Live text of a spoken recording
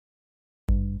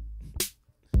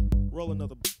Roll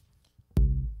another.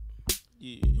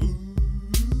 Yeah.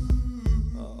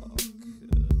 Oh,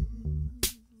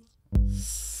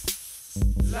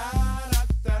 La da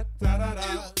da da da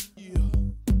da. Yeah.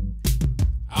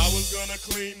 I was gonna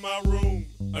clean my room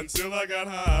until I got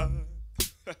high.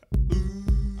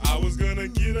 I was gonna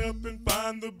get up and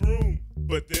find the broom,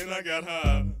 but then I got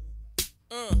high.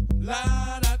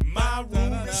 La da, my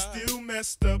room is still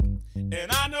messed up,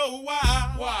 and I know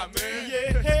why. Why, man?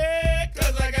 Yeah,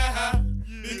 cause I got high.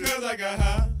 Because I got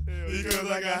high. Because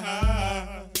I got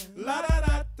high. La da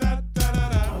da da da da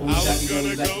da. I was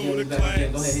gonna go to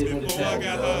class before I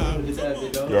got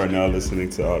high. You are now listening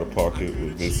to Out of Pocket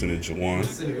with Vincent and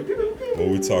Jawan, where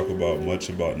we talk about much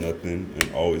about nothing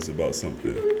and always about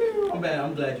something.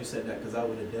 I'm glad you said that because I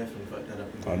would have definitely fucked that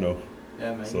up. I know.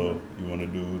 Yeah, man. So, you want to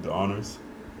do the honors?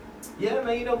 Yeah,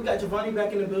 man. You know, we got Giovanni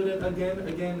back in the building again,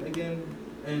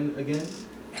 and again.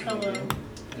 Hello.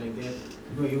 And again.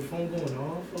 Bro, your phone going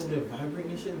off over there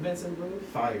vibrating and shit, Vincent, bro?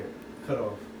 Fire. Cut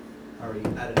off. Already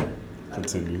out of there.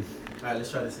 Continue. Alright, let's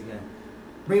try this again.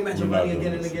 Bring back Giovanni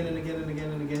again and again and again and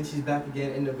again and again. She's back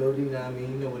again in the building, you know what I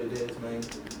mean? You know what it is, man.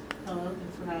 Hello,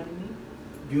 thanks for having me.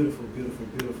 Beautiful, beautiful,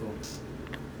 beautiful.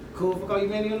 Cool if I call you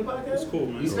Manny on the podcast? It's cool,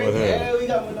 man. You Go straight? ahead. Yeah, we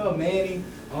got my dog Manny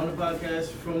on the podcast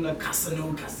from the Casino. I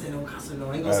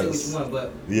ain't gonna say which one,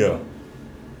 but Yeah.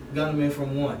 got him in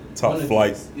from one. Top One of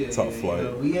flight. these. Yeah, Top yeah, flight. You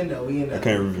know, we in there. I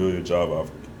can't reveal your job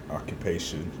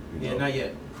occupation. You Yeah, know. not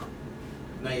yet.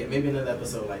 Not yet. Maybe another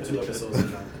episode, like 2 episodes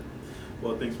from now.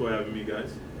 Well, thanks for having me,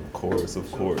 guys. Of course,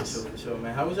 of course. Sure,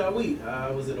 man. How was y'all week?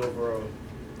 How was it overall?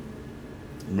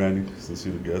 Manny, since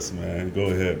you're the guest, man, go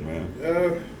ahead,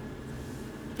 man.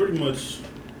 Pretty much,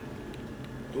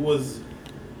 it was,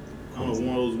 I don't know,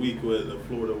 one of those weeks where the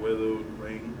Florida weather would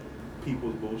rain,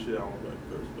 people's bullshit. I don't know if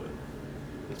I curse, but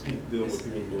it's people dealing with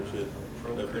people's bullshit.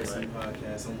 Pro Left and cursing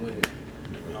podcast. I'm with it.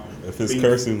 If it's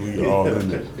cursing, we all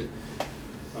in it.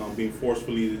 Being forced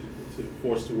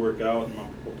to work out in my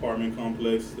apartment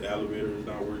complex. The elevator is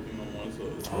not working no more, so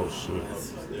it's Oh, shit. up the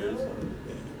stairs.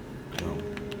 Yeah. No.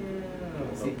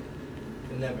 See,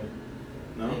 never.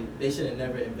 No? They should have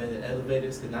never invented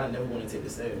elevators because now I never want to take the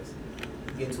stairs.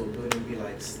 Get into a building and be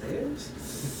like, stairs?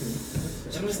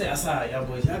 I'm gonna stay outside, y'all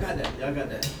boys. Y'all got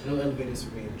that. No elevators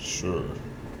for me. Sure.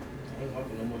 I ain't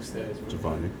walking no more stairs, bro.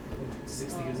 Giovanni.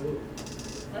 60 years old.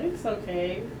 I think it's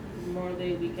okay. Memorial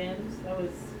Day weekend.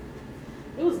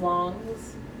 It was long. It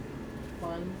was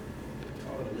fun.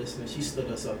 All the listeners, she stood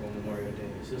us up on Memorial Day.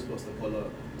 She was supposed to pull up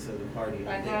to the party.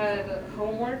 I had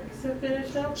homework to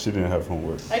finish up. She didn't have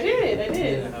homework. I did.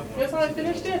 didn't have Guess how I homework.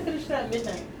 finished it? I finished it at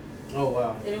midnight. Oh,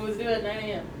 wow. And it was due at 9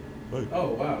 a.m. Wait. Oh,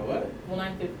 wow. What? Well,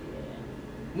 9:50 a.m.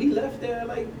 We left there at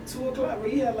like 2 o'clock, where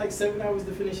you had like 7 hours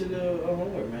to finish the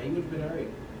homework, man. You would have been alright.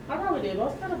 I probably did, but I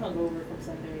was kind of hungover from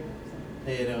Sunday. So.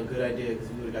 Hey, no, good idea, because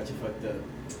we would have got you fucked up.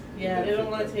 Yeah, they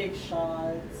don't want to take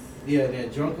shots. Yeah, they're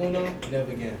drunk on them,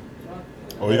 never again.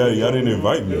 Oh, yeah, y'all didn't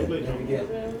invite me. Never again.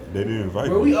 They didn't invite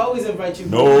Bro, me. we always invite you.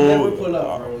 No, Bro. We never pull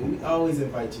up, bro. We always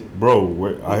invite you.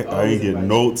 Bro, I always ain't get invite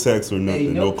no text or nothing,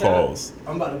 Hey, no cap. calls.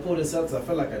 I'm about to pull this up because I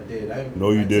feel like I did.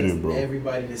 No, you I didn't, texted bro.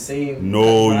 Everybody the same.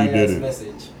 No, you dry-ass didn't.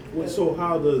 Message. Well, so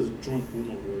how does drunk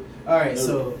Uno work? All right,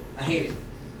 so I hate it.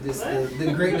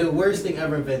 The worst thing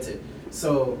ever invented.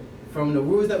 So from the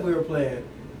rules that we were playing,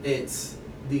 it's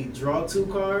the draw 2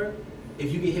 card.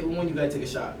 If you get hit with one, you gotta take a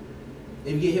shot.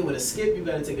 If you get hit with a skip, you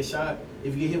gotta take a shot.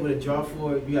 If you get hit with a draw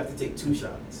 4, you have to take 2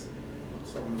 shots.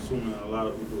 So I'm assuming a lot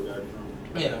of people got drunk.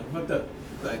 Yeah, fucked up.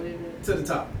 Like to the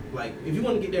top. Like if you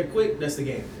want to get there quick, that's the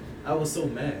game. I was so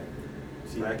mad.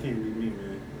 See, I can't be me,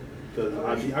 man.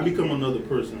 Because I become another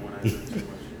person when I drink too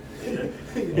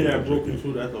much. Yeah, I broke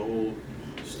into that's a whole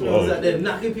I story. was out there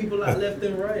knocking people out left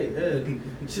and right.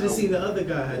 Yeah. Should have seen the other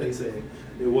guy, how they say.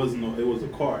 It was a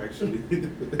car actually.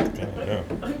 Yeah.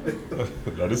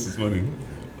 Now, this is funny.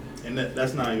 And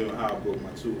that's not even how I broke my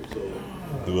tooth. So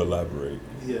Do elaborate.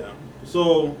 yeah.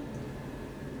 So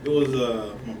it was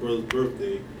my brother's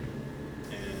birthday,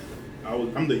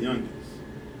 and I'm the youngest,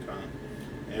 kind of.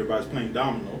 And everybody's playing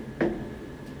domino.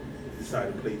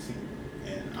 Decided to play team,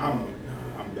 and I'm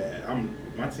bad.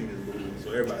 My team is losing,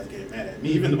 so everybody's getting mad at me.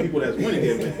 Even the people that's winning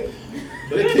get mad.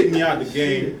 So they kicked me out the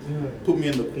game, put me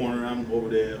in the corner. I'm over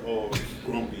there all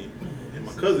grumpy, and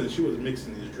my cousin, she was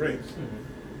mixing these drinks.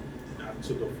 And I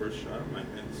took her first shot. I'm like,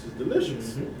 man, this is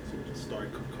delicious. So I just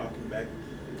started concocting back.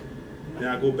 Then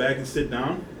I go back and sit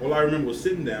down. All I remember was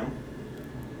sitting down,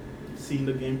 seeing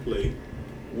the game play.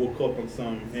 Woke up on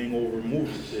some hangover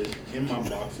movie shit in my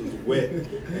box. It was wet.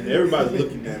 And everybody's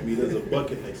looking at me. There's a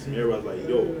bucket next to me. Everybody's like,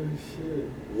 yo,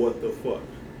 what the fuck?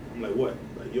 I'm like, what?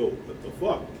 Like, yo, what the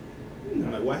fuck?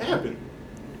 I'm like, what happened?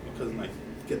 My cousin like,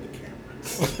 get the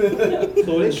camera.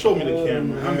 So they showed me the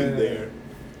camera. I'm in there.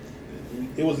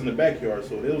 It was in the backyard,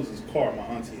 so there was this car my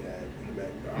auntie had in the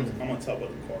backyard. I'm on top of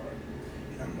the car.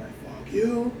 And I'm like, fuck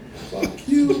you.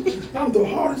 I'm the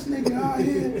hardest nigga out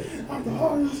here. I'm the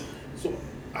hardest. So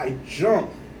I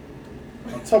jump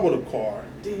on top of the car,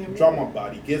 drop my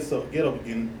body, get up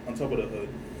again on top of the hood.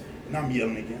 And I'm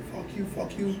yelling again,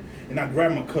 fuck you. And I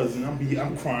grab my cousin,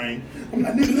 I'm crying. I'm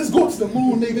like, nigga, let's go to the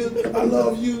moon, nigga. I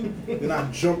love you. Then I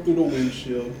jump through the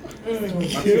windshield.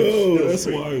 Yo, that's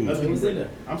wild.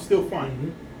 I'm still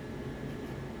fine.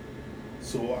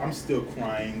 So I'm still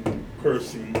crying,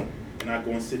 cursing, and I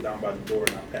go and sit down by the door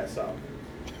and I pass out.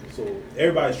 So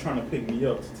everybody's trying to pick me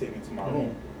up to take me to my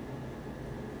room.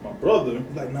 My brother,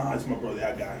 he's like, nah, it's my brother.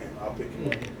 I got him. I'll pick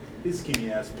him up. His skinny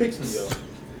ass picks me up.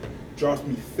 Drops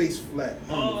me face flat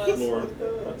on the floor.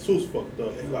 My tooth's fucked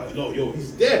up. And he's like, no, yo,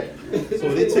 he's dead. So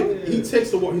he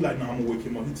takes the water. He's like, nah, I'm gonna wake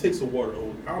him up. He takes the water.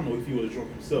 I don't know if he would have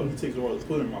drunk himself. He takes the water,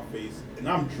 put it in my face, and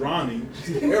I'm drowning.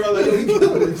 Everybody's like, yo, he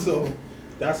killed him. So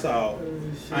that's how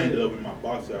I ended up in my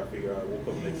boxer. I figured I woke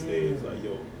up the next day. It's like,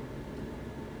 yo,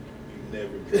 you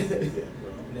never drink again,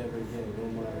 bro. Never again, no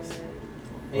more.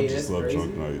 I just love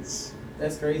drunk nights.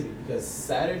 That's crazy because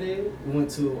Saturday we went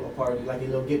to a party, like a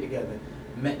little get together.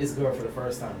 Met this girl for the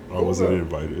first time. I wasn't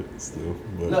invited still.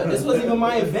 But. No, this wasn't even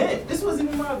my event.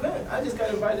 I just got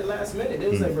invited last minute. They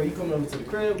was like, bro, you coming over to the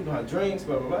crib, we gonna have drinks,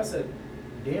 blah, blah, blah. I said,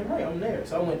 damn right, I'm there.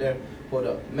 So I went there, pulled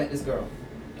up, met this girl.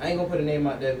 I ain't gonna put her name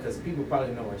out there because people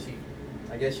probably know her.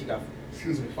 I guess she got,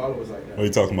 followers like that. Are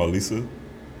you talking about Lisa?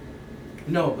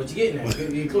 No, but you're getting there.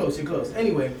 You're close.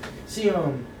 Anyway,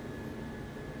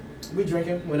 we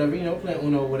drinking, whatever, playing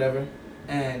Uno, whatever.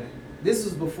 And this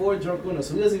was before Drunk Uno,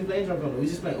 so we wasn't even playing Drunk Uno. We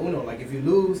just playing Uno. Like, if you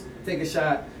lose, take a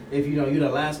shot. If you're the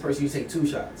last person, you take 2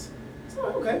 shots. So,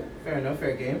 okay, fair enough,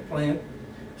 fair game, playing.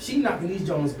 She knocking these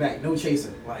Jones back, no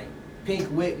chaser. Like, Pink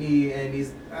Whitney and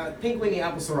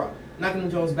Apple Ciroc. Knocking them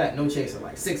Jones back, no chaser.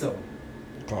 Like, 6 of them.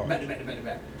 Oh. Back to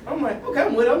back. I'm like, okay,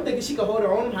 I'm with her. I'm thinking she could hold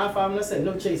her own. High five, and I said,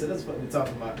 no chaser. That's what we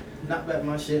talking about. Knock back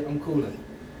my shit. I'm cooling.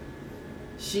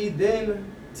 She then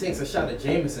takes a shot of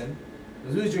Jameson.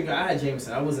 Because we was drinking, I had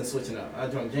Jameson. I wasn't switching up. I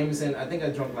drank Jameson. I think I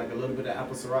drank like a little bit of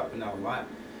Apple Ciroc, but not a lot.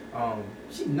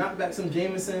 She knocked back some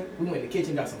Jameson. We went in the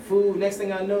kitchen, got some food. Next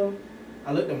thing I know,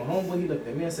 I looked at my homeboy. He looked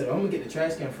at me. I said, I'm going to get the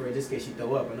trash can for her just in case she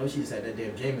throw up. I know she just had that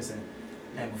damn Jameson.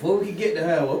 And before we could get to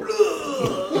her,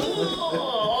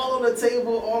 all on the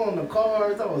table, all on the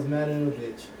cards. I was mad at a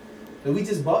bitch. But we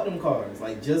just bought them cards.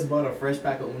 Like, just bought a fresh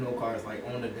pack of Uno cards, like,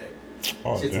 on the deck.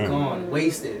 Oh, Shit's damn. gone,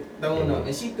 wasted, thrown up.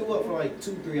 And she threw up for like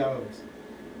 2-3 hours.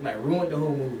 Like, ruined the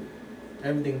whole mood.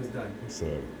 Everything was done.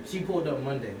 So, She pulled up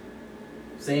Monday.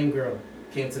 Same girl.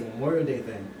 Came to the Memorial Day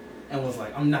thing. And was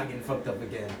like, I'm not getting fucked up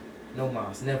again. No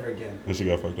mas, never again. and she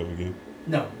got fucked up again?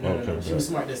 No. Okay, She was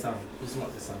smart this time.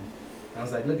 I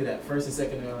was like, look at that. First and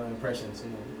second impressions.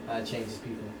 I changes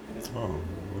people. Oh,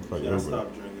 looks like I everybody.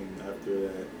 stopped drinking after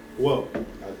that. Well,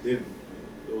 I didn't.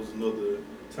 There was another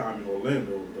time in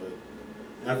Orlando, but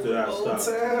after that I stopped.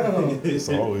 Town.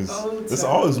 It's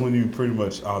always when you pretty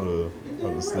much out of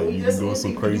the state. You be doing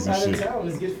some crazy out shit. of town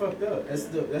is get fucked up. That's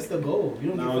the goal. You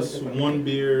don't Now get it's fucked up. one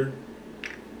beer.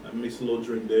 I mix a little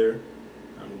drink there.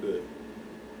 I'm good.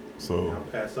 So I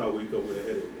pass out, wake up with a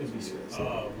headache.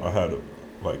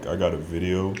 I got a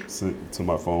video sent to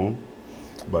my phone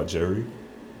by Jerry.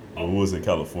 We was in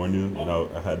California, and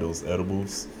I had those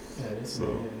edibles. Yeah, this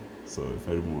So if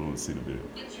anyone wants to see the video,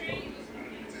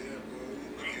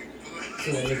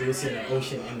 So that nigga was seeing the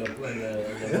ocean in the room.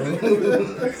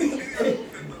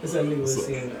 That's that nigga was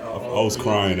seeing. I was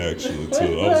crying actually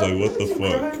too. I was like, "What the What you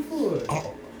fuck?" crying for?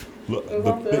 Oh, look,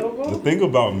 About the edible? the thing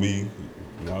about me,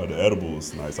 the edible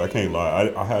is nice. I can't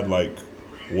lie. I had like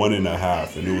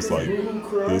 1.5, and it was like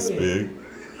this big.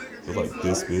 It was like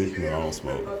this big. No, I don't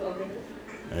smoke.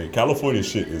 And California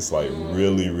shit is like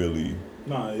really, really.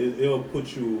 Nah, it'll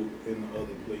put you in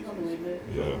other I places. believe it.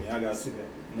 Yeah. I got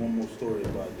one more story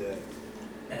about that.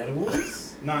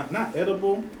 Edibles? Not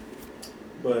edible,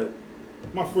 but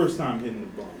my first time hitting the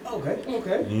bump.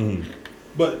 Okay.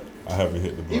 But I haven't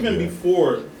hit the bump even yet.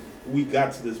 before we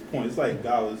got to this point, it's like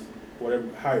God was, whatever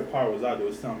higher power was out there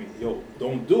was telling me, yo,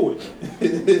 don't do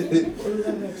it.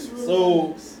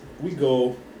 So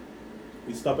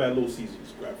we stop at Little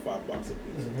Caesars, grab $5 a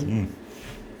piece.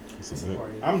 That's a bit.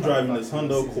 I'm driving this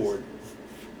Honda Accord.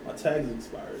 My tag's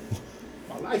expired.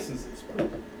 My license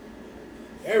expired.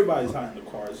 Everybody's hiding in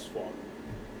the car as fuck.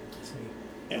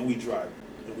 And we drive.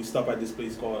 And we stop at this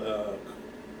place called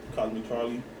Cosmic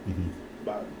Charlie.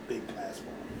 By a big glass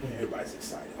bar. Everybody's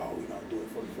excited. Oh, we're gonna do it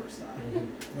for the first time.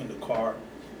 We're in the car.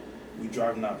 We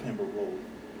driving out Pembroke Road.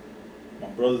 My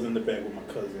brother's in the back with my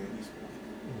cousin. He's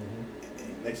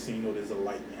and next thing you know, there's a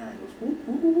light behind us. Whoop,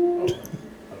 whoop, whoop.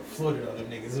 I'd have floated on them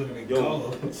niggas. Would have been Yo,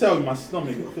 cold. I'm telling you, my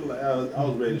stomach, I feel like I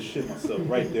was ready to shit myself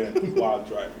right there while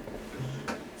driving.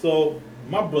 So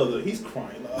my brother, he's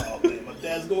crying like, oh man, my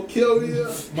dad's gonna kill me.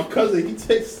 My cousin, he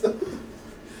takes the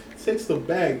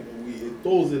bag of weed and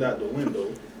throws it out the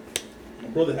window. My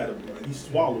brother had a blunt. He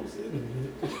swallows it.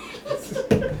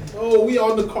 Oh, we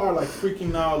on the car like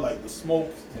freaking out, like the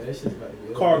smoke. Yeah, that shit's about to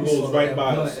be Car over. You goes swallow right that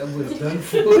by blunt, us. That was done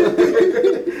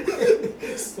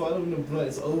for. Swallowing the blunt,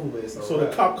 it's over with. So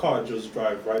the cop car just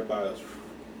drives right by us.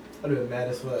 I'd have been mad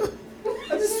as fuck. I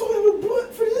just swallowed a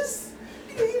blunt for this.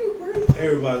 You can't even breathe.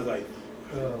 Everybody's like,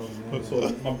 Oh man. so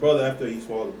my brother, after he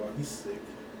swallowed the blunt, he's sick.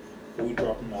 So we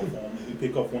drop him off home. We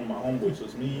pick up one of my homeboys. So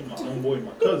it's me, my homeboy, and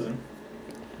my cousin.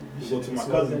 We go to my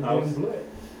cousin's house.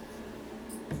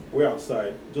 We're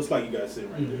outside, just like you guys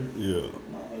sitting right there. Yeah.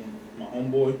 My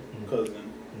homeboy,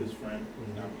 cousin, his friend,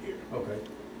 and I'm here. Okay.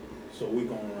 So we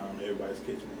going around everybody's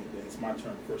kitchen. Then it's my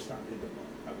turn. First time hit the blunt.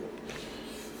 I go,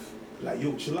 like,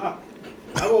 yo, chill out.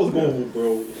 I always go over,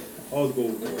 bro. I always go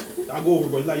over, bro. I go over,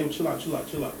 bro. He's like, yo, chill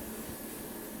out.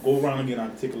 Go around again. I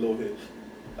take a little hit.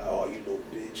 Like, oh, you little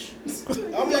bitch.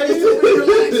 I'm like,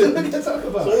 Relax. What can talk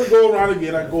about? so we go around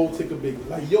again. I go take a big,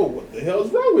 like, yo, what the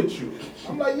hell's wrong with you?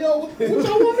 I'm like, yo, what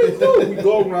y'all want me to do? We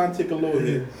go around, take a little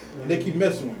hit. And they keep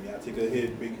messing with me. I take a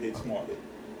hit, big hit, small hit.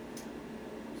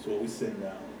 So we sitting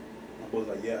down. My boy's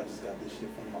like, yeah, I just got this shit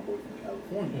from my boy from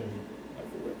California. Like,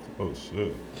 for real. Oh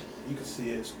shit. You can see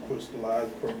it's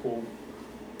crystallized purple.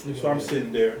 So I'm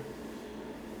sitting there,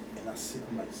 and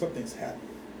I'm like, something's happening.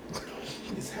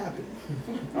 It's happening.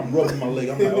 I'm rubbing my leg.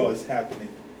 I'm like, oh, it's happening.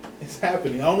 It's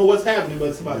happening. I don't know what's happening, but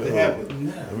it's about to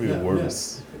happen. That'd be the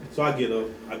worst. So I get up,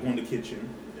 I go in the kitchen,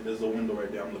 and there's a window right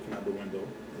there. I'm looking out the window,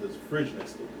 and there's a fridge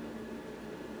next to it.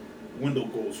 Window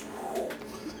goes,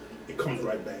 it comes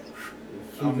right back.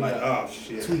 I'm like, oh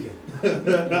shit. Tweaking. I'm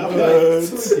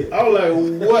like,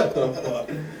 what the fuck?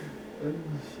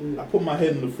 I put my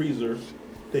head in the freezer,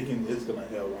 thinking it's gonna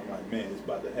help. I'm like, man, it's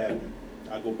about to happen.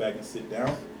 I go back and sit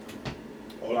down.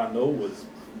 All I know was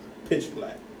pitch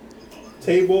black.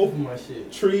 Table, My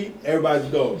shit. tree, everybody's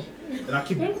going. And I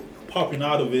keep popping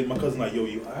out of it. My cousin like, yo,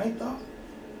 you alright, dog?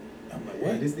 I'm like, Yeah,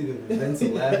 what? this nigga vents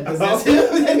and laughing because that's him.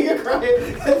 That nigga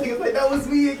crying. That nigga's like, that was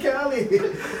me in Cali.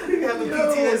 Nigga having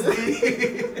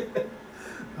PTSD.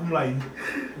 I'm like,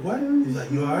 what? He's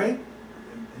like, you alright?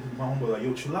 And my homeboy like,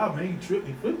 yo, chill out, man. You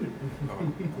tripping, flipping.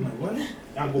 I'm like, what?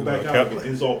 I go back out. And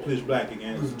it's all pitch black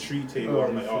again. It's a tree table.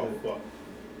 I'm like, oh, fuck.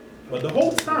 But the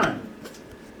whole time,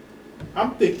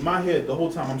 I'm thinking, my head, the whole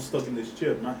time I'm stuck in this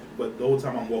chair, but the whole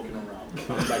time I'm walking around.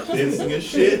 I'm like dancing and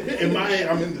shit. In my head,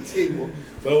 I'm in the table.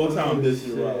 But the whole time I'm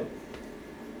dancing around.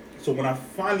 So when I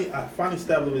finally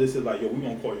stabbed over this, it's like, yo, we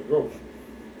gonna call your girlfriend.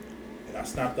 And I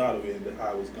snapped out of it and the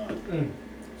high was gone.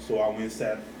 So I went and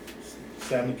sat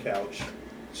on the couch,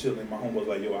 chilling. My homeboy was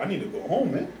like, yo, I need to go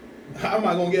home, man. How am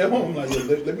I gonna get home? I'm like, yo,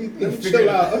 let me chill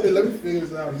out. Okay, let me figure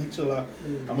this out. Let me chill out.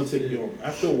 I'm gonna take you home.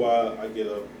 After a while, I get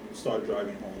up, start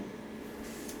driving home.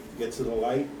 Get to the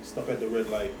light, stop at the red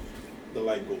light. The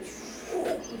light goes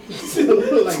like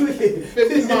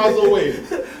 50 miles away.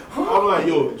 I'm like,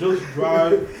 yo, just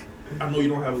drive. I know you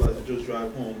don't have a license, just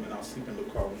drive home, and I'll sleep in the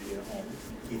car when you get home.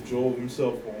 He drove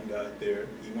himself home, got there.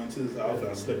 He went to his house, and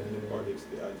I slept in the car next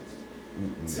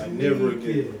day. I never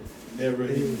again, never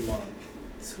even mind.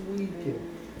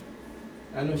 Tweaking.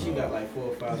 I know she got like 4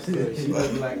 or 5 stories. She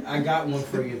was like, I got one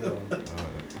for you though.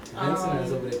 Vincent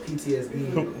is over there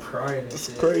PTSD, crying and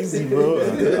shit. Crazy, bro.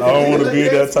 I don't want to be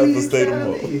in that type of state of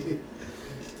mind.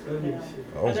 Yeah.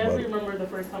 I I was definitely about remember the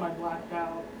first time I blacked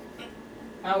out.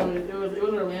 It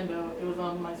was Orlando. It was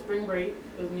on my spring break.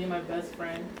 It was me and my best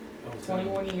friend.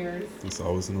 21 years. It's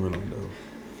always in Orlando.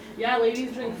 Yeah,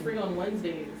 ladies drink free on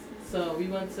Wednesdays. So we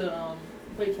went to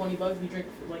play $20. We drink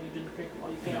like you just drink all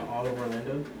you You know, can. all over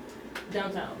Orlando.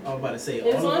 Downtown. I was about to say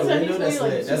It's all over on Orlando. 70,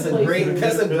 like, That's two a great. places.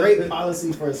 That's a great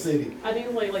policy for a city. I think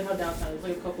it's like how downtown. It's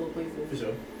like a couple of places. For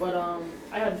sure. But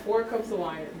I had 4 cups of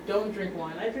wine. Don't drink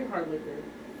wine. I drink hard liquor.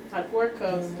 Had 4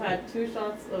 cups. Had 2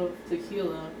 shots of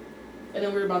tequila, and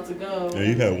then we were about to go. Yeah,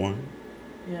 you had one.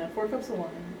 Yeah, 4 cups of wine.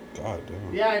 God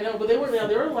damn. Yeah, I know, but they were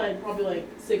like probably like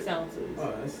 6 ounces.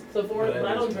 Oh, that's. So 4, Oh, that but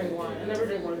I is don't drink good. wine. Yeah, I never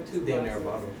drink more than 2 Damn near a glasses.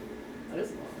 bottle. That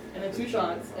is a lot. And then 2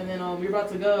 shots, and then we were about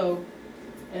to go,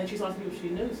 and then she saw some people she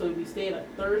knew, so we stayed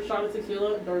at 3rd shot of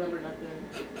tequila, don't remember nothing.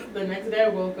 The next day I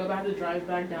woke up, I had to drive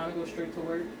back down and go straight to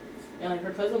work, and like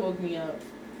her cousin woke me up,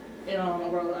 and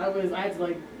bro, I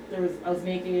was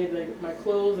naked, like my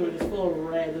clothes were just full of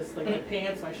red, just like my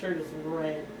pants, my shirt is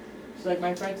red. So like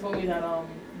my friend told me that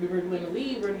we were going to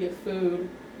leave, we are gonna get food,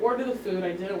 ordered the food.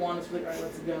 I didn't want it. So like, all right,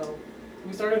 let's go.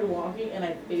 We started walking, and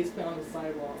I face plant on the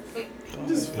sidewalk.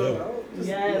 Just fell out.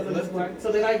 Yes, it was like,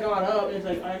 so then I got up, and it's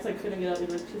like, I actually couldn't get up.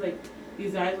 It's like, she's like,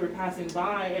 these guys were passing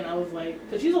by, and I was like,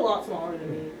 because she's a lot smaller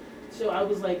than me. So I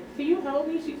was like, can you help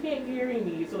me? She can't carry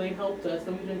me. So they helped us.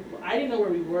 And I didn't know where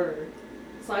we were.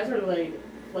 So I started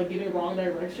like giving the wrong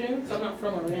direction. So I'm not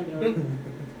from Orlando.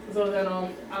 So then, I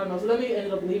don't know. So then they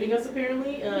ended up leaving us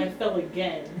apparently, and I fell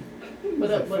again.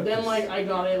 But then like I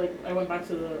got it. Like I went back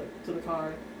to the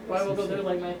car. When I woke up there,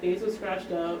 like my face was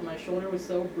scratched up, my shoulder was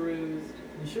so bruised.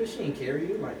 You sure she didn't carry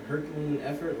you? Like Herculean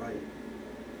effort, like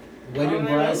wedding don't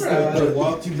bride remember. style,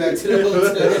 walked you back to the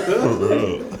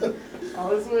hotel. All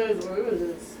this was, what was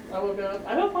this? I woke up.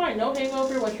 I felt fine. No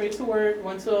hangover. Went straight to work.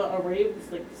 Went to a rave.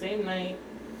 It's like the same night.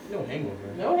 No hangover.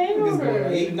 No Niggas going, hangover.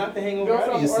 hey, knock the hangover Girl out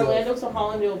of from yourself. Orlando to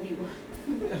Hollandale View.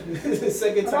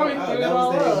 Second I time probably out, threw it that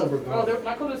all was the up. hangover Oh, gone.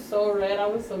 my coat was so red. I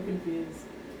was so confused.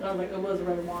 And I was like, it was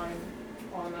red wine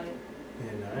all night.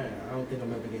 And I don't think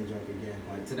I'm ever getting drunk again.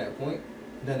 Like to that point,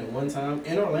 done it one time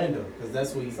in Orlando, because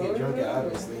that's where you So get drunk at, Orlando.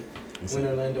 obviously. It's Went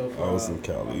in- to Orlando for I was in my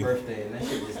Cali. birthday, and that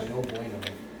shit was no bueno.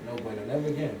 No bueno. Never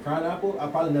again. Crown Apple, I'll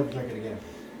probably never drink it again.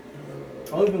 I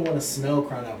don't even want to smell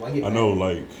Crown Apple. I get I mad. know,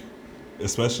 like,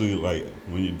 especially like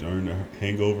when you're during the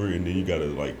hangover and then you gotta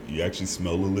like you actually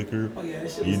smell the liquor. Oh yeah,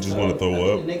 that shit You was just tough. wanna throw I think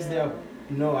up? The next day,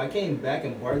 I came back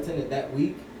and bartended that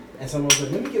week, and someone was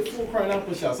like, "Let me get full Crown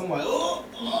Apple shots." I'm like, "Oh,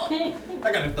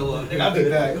 I gotta throw up. Nigga, I'll be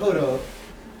back. Hold up."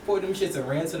 Poured them shits and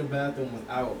ran to the bathroom. Was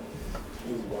out.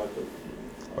 It was vodka.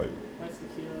 Like That's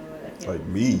tequila. I can't. like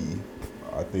me,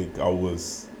 I think I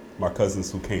was my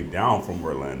cousins who came down from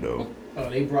Orlando. Oh,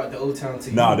 they brought the Old Town to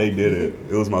you. Nah, they didn't.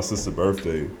 It was my sister's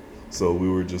birthday. So we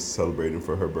were just celebrating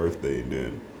for her birthday, and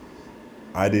then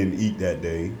I didn't eat that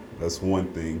day. That's one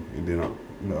thing. And then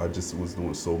I just was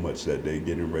doing so much that day,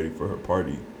 getting ready for her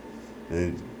party,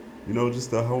 and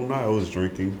just the whole night I was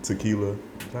drinking tequila.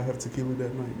 Did I have tequila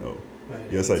that night? No. Right,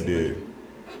 Yes, I 1800. did.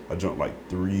 I drank like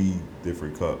 3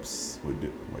 different cups with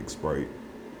like Sprite,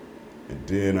 and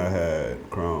then I had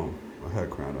Crown. I had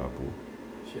Crown Apple.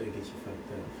 Should get you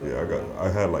fucked up. Yeah, I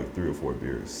had like 3 or 4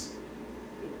 beers.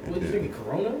 And What you then drinking?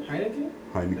 Corona? Heineken?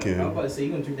 I was Heineken. about to say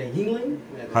you gonna drink that Yingling?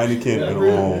 Heineken and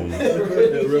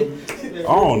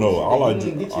I don't know. All I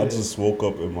just woke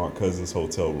up in my cousin's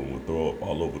hotel room with throw up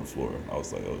all over the floor. I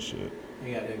was like, oh shit.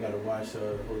 They gotta wash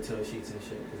hotel sheets and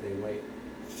shit because they white.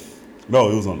 No,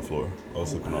 it was on the floor. I was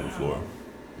sleeping on the floor.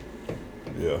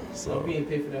 Yeah, So I'm so being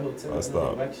paid for that hotel. I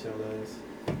stopped. Wax your ass.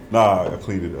 nah, I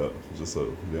cleaned it up just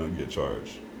so they don't get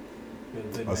charged. You're a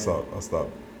good I man. stopped.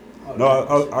 Oh,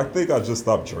 No, I think I just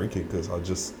stopped drinking because I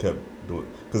just kept doing.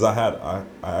 Because I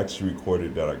actually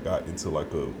recorded that I got into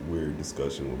like a weird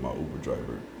discussion with my Uber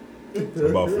driver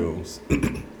about films.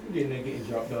 Getting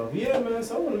dropped off. Yeah, man.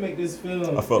 So I want to make this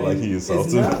film. I felt like and he it's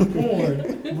insulted not me.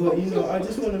 porn, but I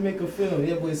just want to make a film.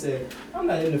 That boy said, "I'm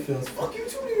not into films." Fuck you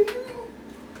too, nigga.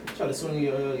 Try to swing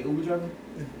your Uber driver.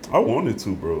 I wanted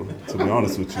to, bro. To be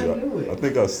honest with you, I knew it. I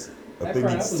think That he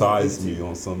crap was sized addictive. me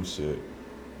on some shit.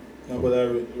 No, but I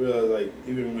realized, like,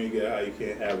 even when you get high, you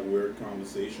can't have weird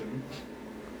conversation.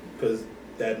 Because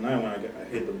that night when I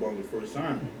hit the bong the first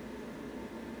time,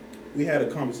 we had a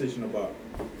conversation about,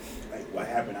 like, what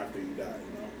happened after you died,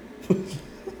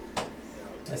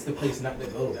 That's the place not to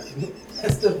go.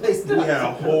 That's the place We not had a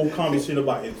to whole conversation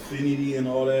about infinity and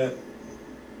all that.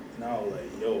 And I was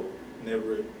like, yo,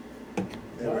 never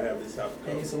have this happen.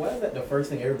 Hey, so why is that the first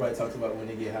thing everybody talks about when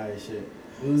they get high as shit?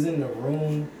 We was in the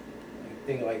room, I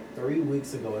think like 3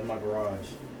 weeks ago in my garage.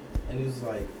 And he was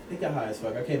like, they got high as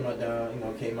fuck. I came out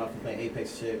came out from playing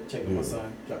Apex shit, checked with my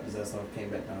son, dropped his ass off, came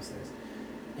back downstairs.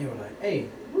 And they were like, hey,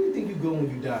 where do you think you go when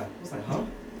you die? I was like, huh?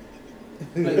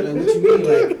 like what you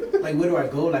mean? Like where do I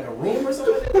go? Like a room or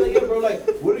something like that? Like, yeah, bro, like,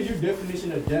 what is your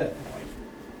definition of death?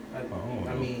 don't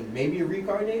I know. mean, maybe you're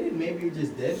reincarnated, maybe you're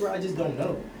just dead, bro. I just don't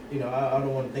know. I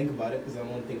don't want to think about it because I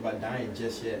don't want to think about dying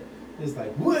just yet. It's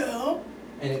like, well,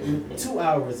 and it, 2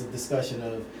 hours of discussion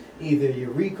of either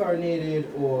you're reincarnated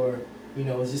or,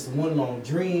 it's just one long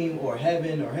dream or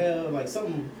heaven or hell, like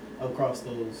something across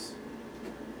those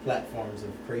platforms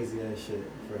of crazy ass shit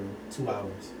for 2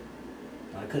 hours.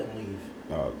 I couldn't leave.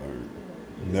 I learned.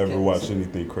 Never watch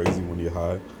anything crazy when you're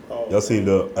high. Oh, Y'all seen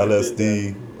the I did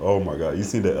LSD? Oh my god, you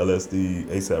seen the LSD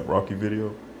ASAP Rocky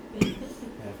video? Yeah,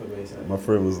 I forgot what he said. My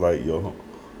friend was like, yo,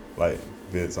 like,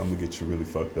 Vince, I'm gonna get you really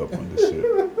fucked up on this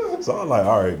shit. So I'm like,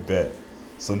 all right, bet.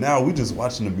 So now we just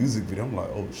watching the music video. I'm like,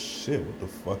 oh shit, what the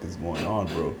fuck is going on,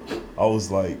 bro? I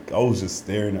was just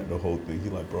staring at the whole thing. He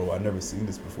like, bro, I never seen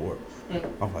this before.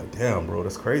 I'm like, damn, bro,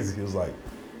 that's crazy. He was like,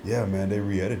 yeah, man, they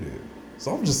re-edited it.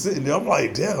 So I'm just sitting there. I'm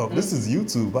like, damn, this is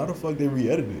YouTube. How the fuck they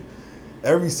re-edited it?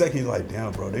 Every second, like,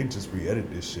 damn, bro, they just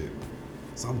re-edited this shit.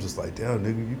 So I'm just like, damn,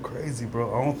 nigga, you crazy,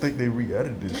 bro. I don't think they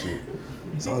re-edited this shit.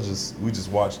 So we just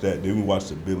watched that. Then we watched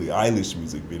the Billie Eilish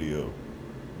music video.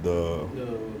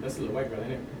 That's the little white girl,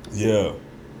 ain't it? Yeah.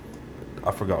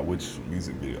 I forgot which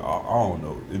music video. I don't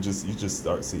know. You just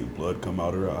start seeing blood come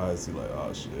out of her eyes. You're like,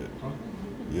 oh shit. Huh?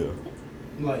 Yeah.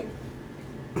 Like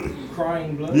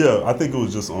crying blood. Yeah, I think it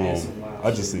was just That's some wild I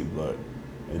just shit. seen blood.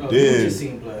 And Oh, then you just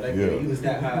seen blood. Like, yeah. you was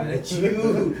that high that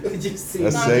you just seen.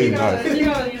 That Nah, same you gotta, night. you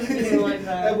gotta use a video like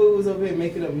That that. boy was over here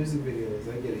making up music videos.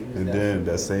 I get it. He was And then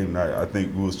that same night, I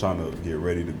think we was trying to get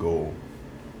ready to go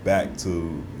back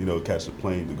to, catch the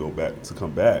plane to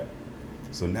come back.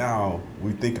 So now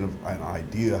we thinking of an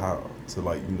idea how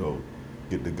to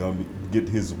get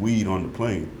his weed on the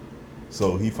plane.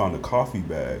 So he found a coffee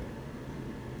bag.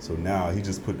 So now he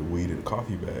just put the weed in the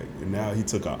coffee bag. And now he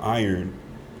took an iron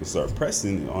and started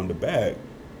pressing it on the bag.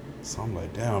 So I'm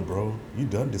like, damn, bro, you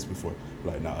done this before.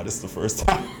 Like, nah, this is the first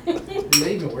time. Did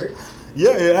that even work?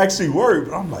 Yeah, it actually worked.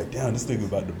 But I'm like, damn, this nigga's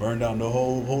about to burn down the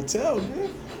whole hotel,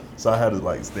 man. So I had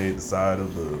to stay at the side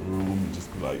of the room and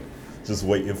just be just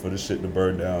waiting for the shit to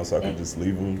burn down so I could just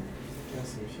leave them. That's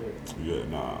some shit. Yeah,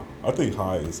 nah. I think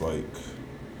high is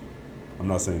I'm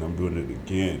not saying I'm doing it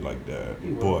again like that,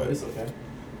 You will, but it's okay.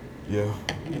 yeah,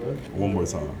 You will. one more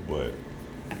time. But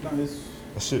No, it's,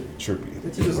 that shit trippy.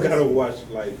 you just gotta watch,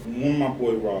 when my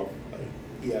boy Ralph,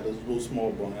 he had this little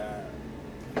small bun.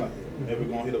 I'm never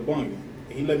gonna hit a bun again.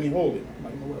 And he let me hold it. I'm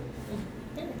like, you know what?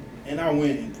 And I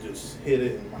went and just hit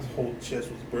it, and my whole chest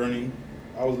was burning.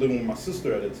 I was living with my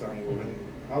sister at the time. We were in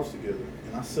the house together.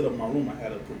 And I set up my room. I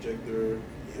had a projector.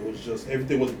 It was just,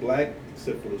 everything was black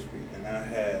except for the screen. And I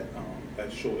had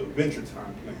that show Adventure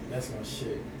Time playing. That's my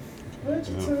shit. Yeah. That's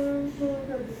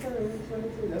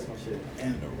my shit.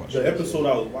 And Never watched the that episode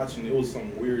I was watching, it was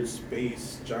some weird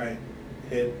space giant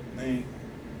head thing.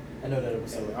 I know that And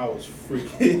episode. I was Man,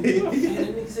 freaking.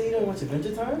 that nigga say you don't watch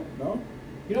Adventure Time? No?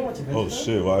 You don't watch Adventure Oh Time?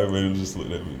 shit! Why everybody just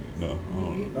looked at me? No, I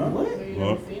don't know. Huh? What? So you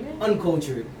Well, never seen it?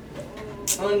 Uncultured.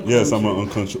 Yes, I'm an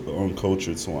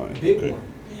uncultured swine. Big Okay. one.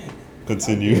 Man, how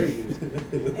Continue. dare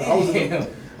you. I was Damn.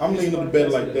 I'm laying on the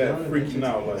bed like that, Down freaking Adventure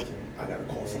out, Time. like, I gotta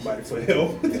call somebody for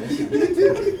help. That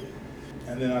shit-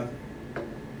 And then I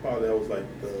thought that was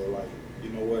you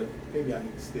know what? Maybe I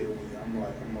need to stay away. I'm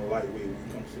a lightweight when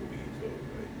it comes to weed. So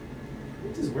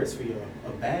Which is worse for you? A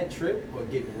bad trip or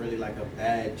getting really a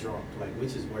bad drunk?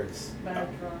 Which is worse? Bad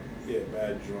drunk. yeah,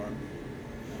 bad drunk.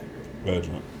 Bad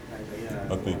drunk. Yeah,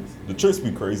 I think the trips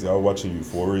be crazy. I was watching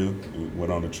Euphoria. We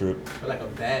went on a trip. But a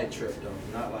bad trip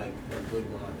though, not a good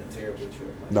one, a terrible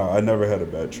trip. No, I never had a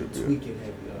bad trip yet. Tweaking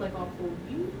heavy though. Like off of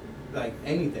weed?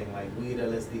 Anything, weed,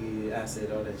 LSD,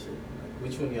 acid, all that shit.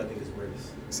 Which one do y'all think is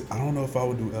worse? See, I don't know if I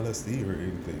would do LSD or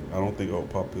anything. I don't think I would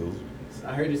pop pills.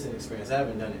 I heard it's an experience. I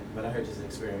haven't done it, but I heard it's an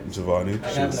experience. Giovanni, Like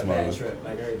she having was a bad smiling. trip. I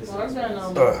heard it's Well, an I've done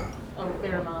experience. a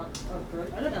fair amount of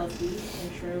drugs. I've done LSD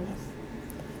and shrooms.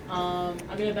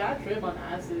 I mean, a bad trip on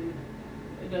acid,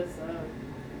 it does suck.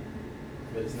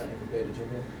 But it's nothing compared to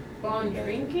drinking. But on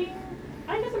drinking,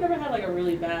 I guess I've never had a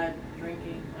really bad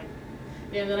drinking.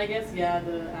 Yeah, and then I guess, the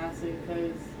acid, because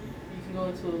you can go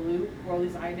into a loop, or at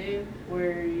least I did,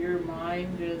 where your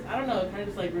mind just, I don't know, it kind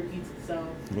of just repeats itself.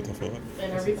 What the fuck?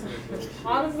 And every time,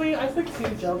 honestly, I took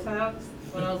 2 gel taps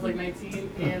when I was 19,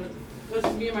 and it was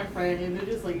just me and my friend, and they're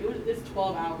just it's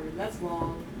 12 hours, that's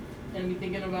long. And me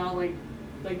thinking about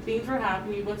things were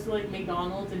happening. We went to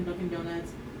McDonald's and Dunkin'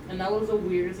 Donuts, and that was the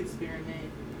weirdest experience.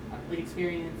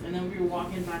 And then we were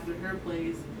walking back to her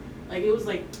place, it was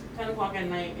 10 o'clock at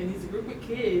night, and these group of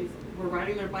kids were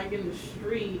riding their bike in the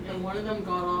street, and one of them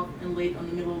got off and laid on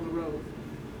the middle of the road,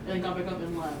 and then got back up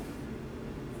and left.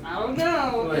 I don't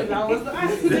know if that was the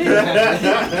accident.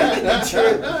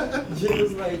 It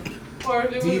was Or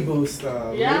if it was, Debo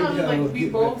style. yeah, Maybe I'll we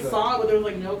get both back up. saw it, but there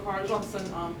was no cars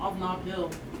off Knob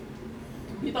Hill.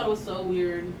 We thought it was so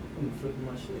weird. I'm flipping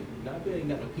my shit. Not bad, ain't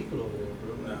got no people over there,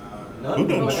 bro. Nah. Who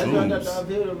done That's not shrooms? Knob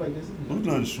Hill. This is. Who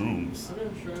done shrooms? I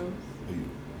done shrooms. Hey,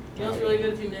 You know what's really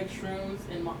good if you mix shrooms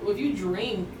and if you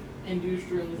drink and do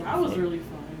shrooms, that was really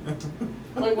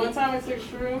fun. One time I took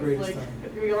shrooms, Greatest time.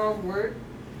 we got off work.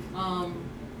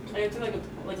 I took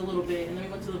a little bit, and then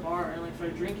we went to the bar and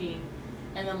started drinking.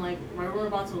 And then right when we were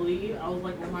about to leave, I was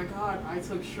like, oh my god, I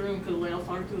took shrooms because I was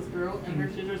talking to this girl and her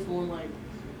shit just going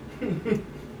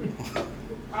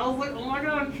I was like, oh my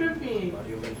god, I'm tripping.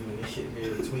 Body over doing this shit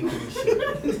here, tweaking and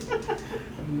shit.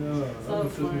 No, So I'm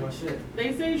flipping fun. my shit.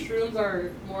 They say shrooms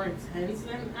are more intense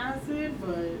than acid,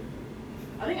 but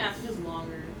I think acid is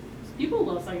longer. People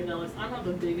love psychedelics. I'm not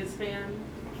the biggest fan.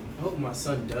 I hope my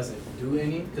son doesn't do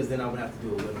any, because then I would have to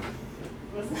do it with him.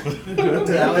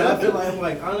 I feel like I'm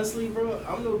like, honestly, bro,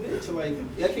 I'm no bitch. Like,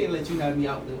 I can't let you have me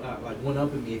out like one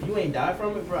up in me. If you ain't die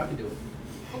from it, bro, I can do it.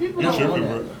 Well, people And I'm don't on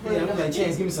know that. that. Yeah, I'm like,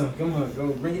 Chance, give me some. Come on,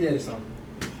 go bring your daddy some.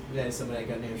 Your daddy some of that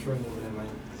goddamn shrimp over there, man.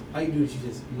 How you do it? You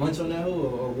just munch on that hoe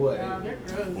or what? Nah, they're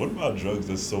gross. What about drugs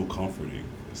that's so comforting?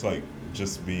 It's like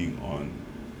just being on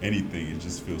anything, it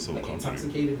just feels so Like comforting.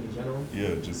 intoxicated in general.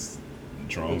 Yeah, just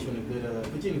drunk.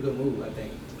 Put you in a good mood, I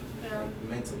think. Yeah. Like,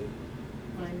 mentally.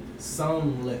 Like,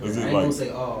 Some liquor. Is I it ain't like- gonna say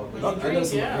all, but Like I know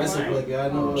some drink, yeah, aggressive right? liquor. I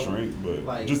know Drink, but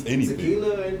like just anything.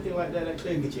 tequila or anything like that. That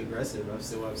could get you aggressive. I've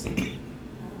seen.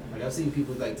 Like I've seen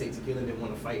people like take tequila and then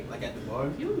want to fight like at the bar.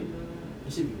 people be doing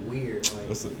It should be weird. Like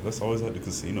That's always at the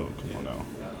casino. Come on now.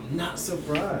 I'm not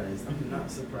surprised.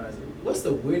 What's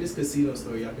the weirdest casino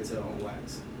story y'all could tell on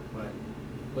wax? Like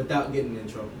without getting in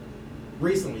trouble.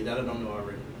 Recently that I don't know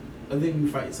already. And then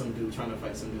you fight some dude trying to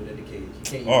fight some dude at the cage. You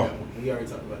can't use Oh. that one. We already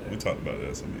talked about We that. talked about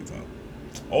that so many times.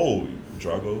 Oh,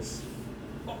 Dragos.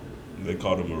 They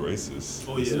called him a racist.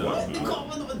 Oh, yeah. What? You call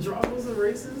him a Drago's a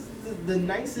racist? The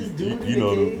nicest dude in You the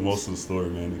know cage? most of the story,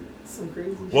 man. Some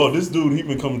crazy shit. Well, this dude, he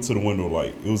been coming to the window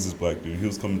like, it was this black dude. He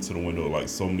was coming to the window like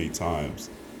so many times.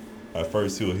 At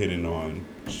first, he was hitting on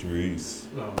Sharice,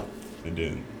 No. and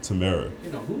then Tamara.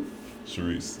 You know who?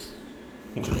 Sharice.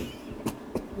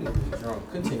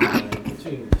 Drunk. Continue, man.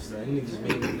 Continue with this stuff. You niggas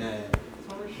made me mad.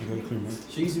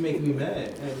 She used to make me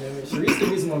mad. Sharice the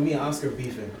reason why me and Oscar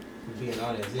beefing. For being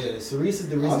honest, yeah. Sharice is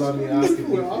the reason why me and Oscar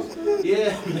beefing.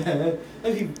 Yeah, man.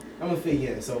 I'm gonna fit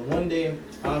yeah. So one day,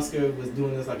 Oscar was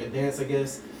doing this like a dance, I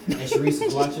guess, and Sharice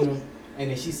was watching him. And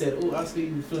then she said, "Oh, Oscar,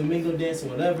 you flamingo dancing,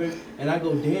 whatever." And I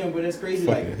go, "Damn, bro, that's crazy.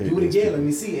 Fucking Like, hate do it those again. people. Let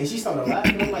me see." And she started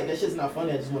laughing. I'm like, "That shit's not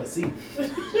funny. I just want to see."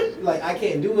 Like, I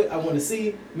can't do it. I want to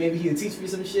see. Maybe he'll teach me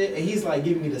some shit. And he's like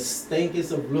giving me the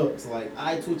stankest of looks, like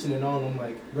eye twitching and all. I'm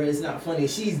like, "Bro, it's not funny."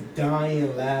 She's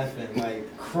dying laughing,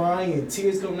 like crying,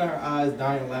 tears coming out her eyes,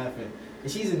 dying laughing.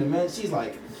 And she's in the mess. She's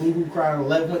like boo-hoo crying.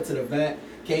 Left went to the back,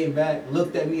 came back,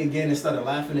 looked at me again, and started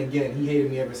laughing again. He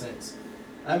hated me ever since.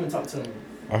 I haven't talked to him.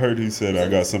 I heard he said I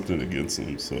got something against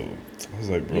him, so I was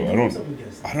like, bro, Maybe I you don't, have something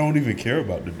against him. I don't even care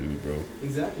about the dude, bro.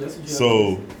 Exactly. That's what you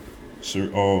So,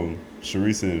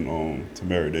 Sharice and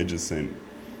Tamara, they just sent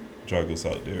Dragos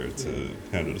out there to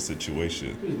handle the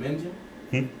situation. He was managing.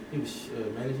 Hmm? He was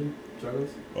managing Dragos.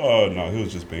 Oh no, he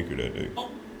was just banker that day.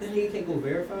 Oh, then he can't go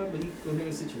verify, but he can go handle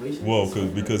the situation. Well, That's fucked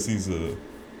up. because he's a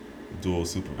dual Oh, I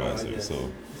supervisor, guess. so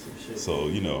Some shit. so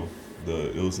you know,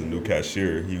 it was a new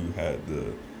cashier.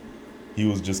 He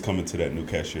was just coming to that new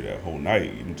cashier that whole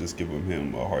night and just giving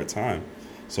him a hard time.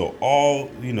 So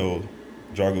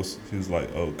Dragos, he was like,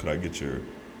 "Oh, could I get your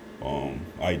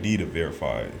ID to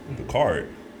verify the card?"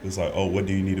 It's like, "Oh, what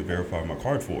do you need to verify my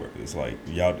card for?" It's like,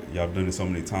 y'all done it so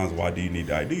many times. Why do you need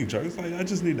the ID? Dragos like, "I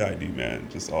just need the ID, man.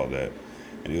 Just all that."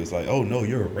 And he was like, "Oh no,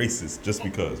 you're a racist just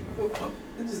because."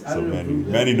 I So don't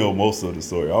know. Manny know most of the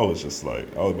story. I was just like,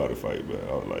 I was about to fight, but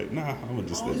I was like, nah, I'm gonna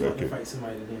just I stay always back want to here. fight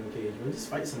somebody in the damn cage, bro. Just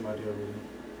fight somebody already.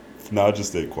 Nah, I just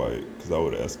stayed quiet because I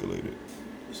would have escalated.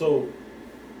 So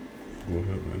Go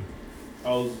ahead, man. I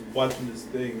was watching this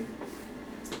thing,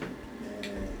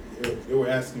 and they were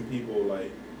asking people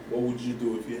like, what would you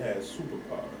do if you had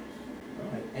superpowers?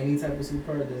 Like any type of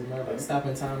superpower doesn't matter. Like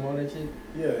stopping time, all that shit.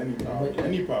 Yeah, any power. What-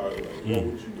 Any power. Like, what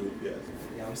Mm. would you do if you had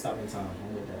superpowers? Yeah, I'm stopping time.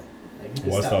 I'm with that. Like you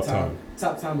can Why stop stop time?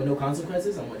 Stop time with no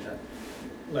consequences. I'm with that.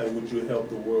 Like, would you help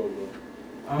the world?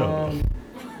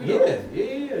 Yeah.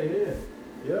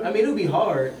 Yeah. I mean, it'll be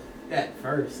hard at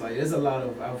first. Like, there's a lot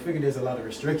of. I figure there's a lot of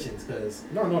restrictions because.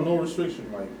 No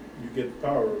restriction. Like, you get the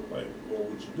power. Like, what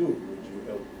would you do? Would you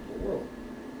help the world?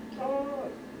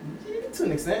 Yeah, to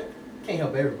an extent. Can't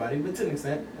help everybody, but to an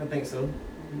extent, I think so.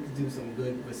 You could do some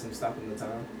good with some stopping the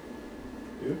time.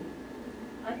 Yeah.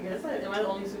 I guess am I the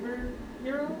only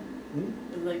superhero? Hmm?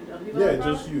 Is like other people Yeah, have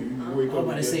just powers? you. You Oh. wake I'm up.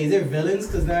 about to and say, get- is there villains?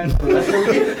 Because then I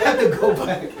have to go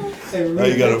back. And Now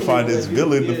you gotta read find this everything.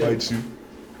 villain to Yeah. fight you.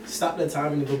 Stop the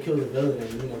time and go kill the villain,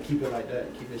 and keep it like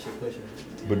that. Keep that shit pushing.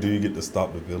 But do you get to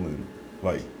stop the villain?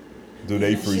 Like, do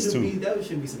they That freeze shouldn't too? be- that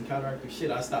should be some counteractive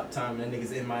shit. I stop time and that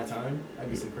nigga's in my time.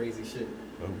 That'd be some crazy shit.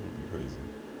 That would be crazy.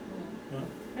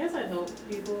 I guess I'd help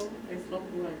people. There's some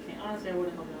people I can't. Honestly, I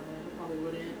wouldn't help them. I probably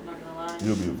wouldn't. I'm not gonna lie.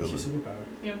 You'll be a What's your villain.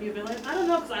 superpower? You know, be a villain? I don't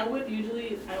know, because I would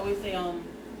usually, I always say,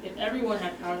 if everyone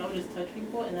had powers, I would just touch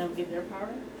people and then I would get their power.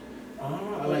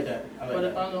 I like that. I like But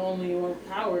if that. I'm the only one with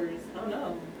powers, I don't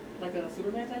know, like a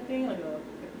Superman type thing, like a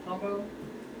combo.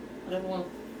 I never want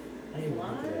I ain't even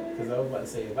think of that. Because I was about to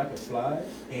say, if I could fly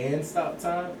and stop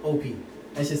time, OP.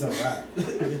 That shit's alright.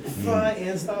 Fly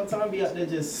and stop time, be out there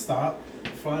just stop,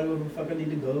 fly to where the fuck I need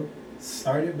to go,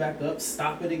 start it back up,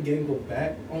 stop it again, go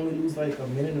back, only lose like a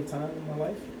minute of time in my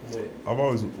life with I've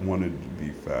always wanted to be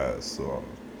fast, so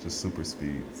just super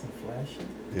speed. some flash shit.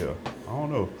 Yeah, I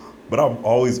don't know, but I'm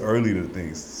always early to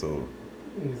things, so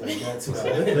He's like, that's too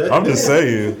early. I'm just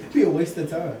saying. It'd be a waste of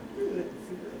time.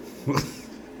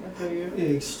 I feel you.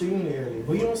 Yeah, extremely early.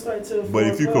 But you don't start till 4 But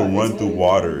if you o'clock. could run It's through only-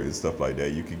 water and stuff like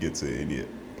that, you could get to any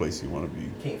place you want to be.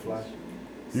 You can't fly.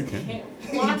 You can. Can't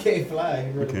You fly. can't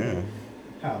fly. You can.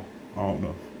 How? I don't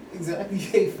know. Exactly,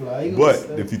 you can't fly. You But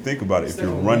gonna if you think about it, if Step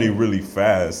you're on running land. really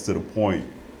fast to the point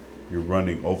you're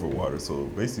running over water, so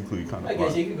basically you kind I of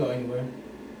guess fly. you can go anywhere.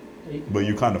 Yeah, you can But go.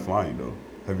 you're kind of flying though.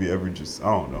 Have you ever just? I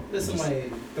don't know. Let It just-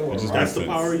 somebody throw a it just rock. That's the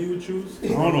sense. power you would choose. I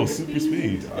don't know. Super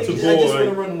speed. I I just To just, go, want to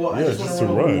like- run water. yeah, I just want just to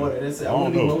to run over run. water. That's it. I I want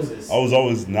don't to be know. Moses. I was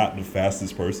always not the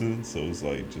fastest person, so it's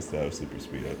like just to have super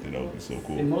speed. I think that would be so And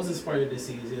cool. Moses parted the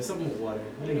seas. Yeah, something with water.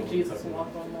 I You know think what I'm Jesus talking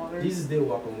walked about. on water. Jesus did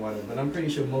walk on water, but I'm pretty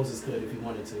sure Moses could if he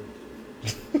wanted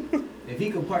to. If he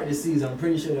could part the seas, I'm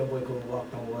pretty sure that boy could have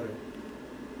walked on water.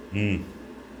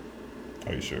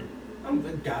 Are you sure?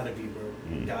 Gotta be, bro.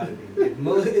 Mm. Gotta be.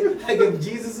 Like if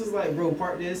Jesus was like, bro,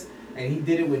 part this, and he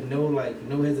did it with no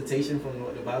hesitation from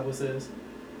what the Bible says,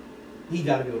 he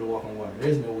gotta be able to walk on water.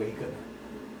 There's no way he couldn't.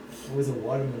 It was a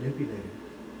water manipulator.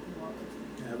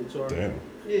 Avatar. Damn.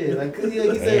 Yeah, like 'cause he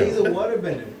said he's a water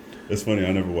bender. It's funny.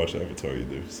 I never watched Avatar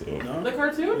either. So, No? The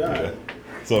cartoon? Yeah. yeah.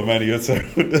 So, Manny, your turn.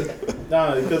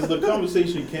 Nah, because the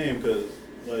conversation came because,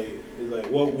 like, it's like,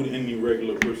 what would any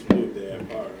regular person do if they had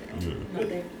power? Yeah.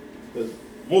 Nothing. Because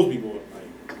most people,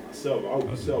 like myself, I would be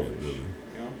That's selfish. really-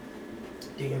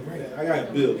 You know? Damn right. I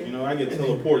got bills, you know. I get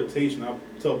teleportation. I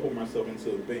teleport myself into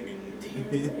a bank,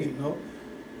 and you know.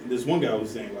 And this one guy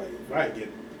was saying like, if I get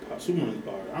Superman's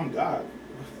power, I'm God.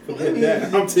 Forget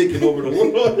that. I'm taking over the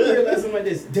world. Realize something like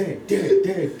this.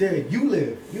 Dad. You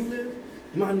live.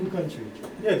 My new country.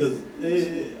 Yeah, because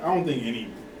I don't think any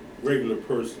regular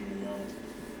person, you know,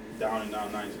 down and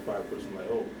out 95 person like,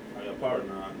 oh, I got power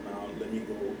now. Now let me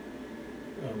go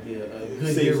Be a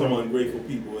good save hero. some ungrateful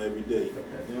people every day.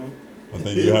 You know. I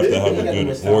think you have to have a You got too good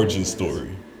much time. origin story.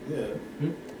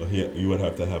 Yeah. You would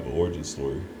have to have an origin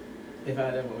story. If I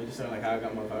had ever just saying like how I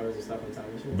got my powers and stuff in time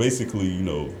and shit. Basically, you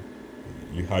know,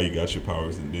 how you got your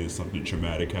powers, and then something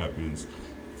traumatic happens.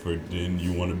 Then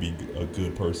you want to be a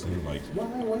good person. Like,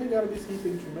 Why you gotta be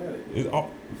something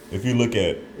traumatic? if you look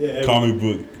at Yeah, comic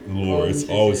book lore, it's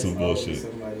always some always bullshit.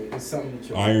 somebody. It's something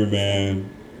true. Iron Man.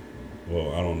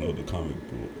 Well, I don't know the comic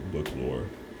book lore.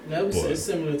 No, But- it's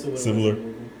similar to what Similar? it was in the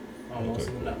movie. Almost,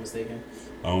 Okay, if I'm not mistaken.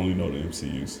 I only know the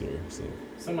MCU story. So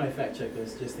Somebody fact check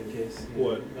us just in case.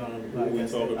 What? On the What we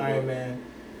podcast. talking Iron about? Man.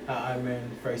 How Iron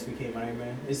Man first became Iron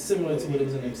Man. It's similar to what it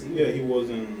was in MCU. Yeah, he was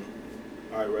in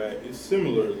Iraq. It's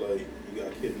similar. Like he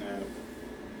got kidnapped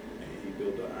and he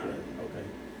built an iron Okay.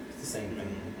 It's the same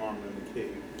thing. armor in the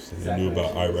cave. they Exactly. knew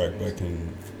about Iraq back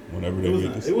in whenever It they wasn't.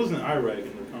 made this. It wasn't Iraq in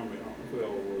the comic. I forgot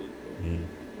what it was. Mm.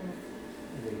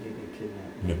 They get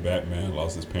kidnapped. And then Batman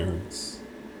lost his parents.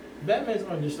 Batman's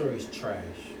origin story is trash.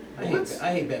 I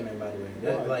hate Batman, by the way.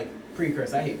 That, Why? like,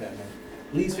 precursor, I hate Batman.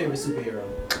 Least favorite superhero.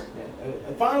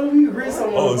 Yeah. Finally, we agree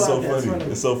somewhere Oh, on it's the so podcast. funny.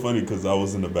 It's so funny because I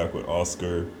was in the back with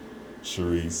Oscar,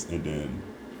 Sharice, and then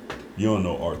you don't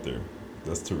know Arthur.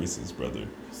 That's Teresa's brother.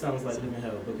 Sounds like living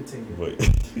hell, but continue.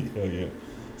 But yeah.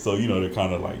 So you know they're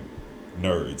kind of like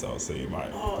nerds. I would say in my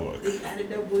Oh, book. they added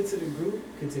that boy to the group?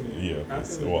 Continue. Yeah, I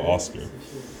that's- feel well, bad. Oscar.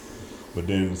 But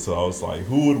then, so I was like,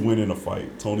 who would win in a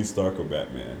fight, Tony Stark or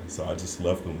Batman? So I just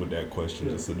left them with that question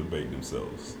just to debate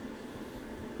themselves.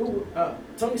 Who?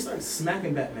 Tony Stark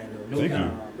smacking Batman though. No Thank cap.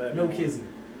 you. Batman. No kissing.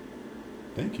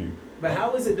 Thank you. But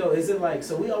how is it though? Is it like,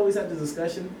 so we always have this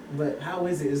discussion, but how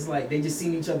is it? Is it like they just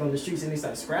seen each other on the streets and they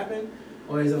start scrapping?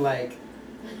 Or is it like,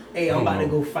 hey, I'm I don't about to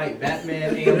know. go fight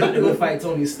Batman, hey, I'm about to go fight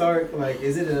Tony Stark? Like,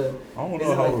 is it a, I don't is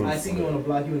know it how like, it I was. seen you on the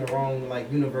block, you in the wrong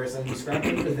like universe and you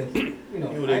scrapping? Because then, you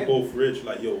know, You know, they I- both rich.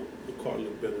 Like, yo, the car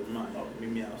look better than mine. Meet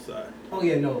me outside. oh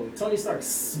yeah, no, Tony Stark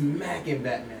smacking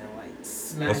Batman, like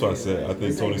smacking. That's what I him, said. like, I think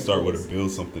this Tony ain't Stark would close. have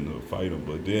built something to fight him,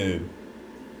 but then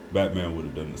Batman would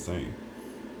have done the same.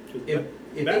 'Cause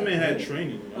If Batman they- had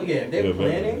training. You know? Oh yeah, if they're Yeah,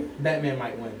 planning, Batman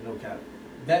might win, no cap.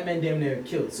 Batman damn near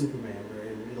killed Superman, bro.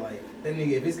 It'd be like that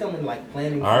nigga, if it's coming like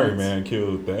planning. Iron fights- Man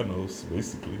killed Thanos,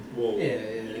 basically. Whoa. Yeah,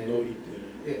 No, he didn't.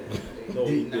 Yeah, No,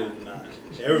 did he not. did not.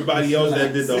 Everybody else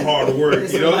that did the hard work,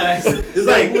 Just you know? relax. It's Like,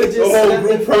 like we're the just whole snapping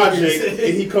group project, fingers.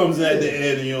 and he comes at the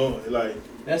end, and you know, like,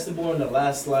 That's the boy on the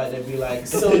last slide that be like,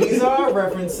 so these are our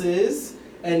references,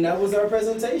 and that was our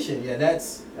presentation. Yeah,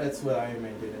 that's what Iron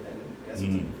Man did in that movie. That's what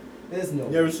Mm. There's no.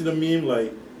 You ever see the meme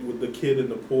like with the kid in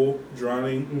the pool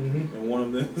drowning, and one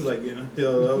of them is like in a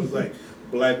hill? That was like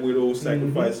Black Widow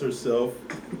sacrificed herself.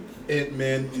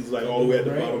 Ant-Man, he's like all the way at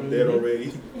the bottom, dead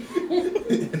already.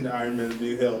 And Iron Man's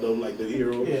being held up like the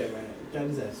hero. Yeah, man. Got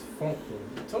his ass funked,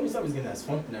 though. Tony Stark's getting ass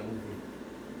funked in that movie.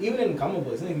 Even in the comic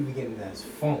books, nigga be getting his ass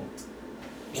funked.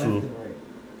 True. Left and right.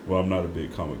 Well, I'm not a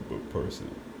big comic book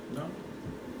person. No.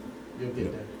 You'll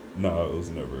get there. No, it was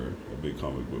never a big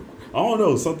comic book. I don't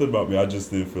know, something about me. I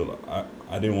just didn't feel like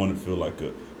I didn't want to feel like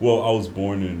a. Well, I was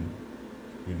born in,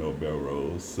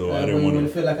 Belrose, so I didn't want to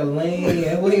feel like a lane.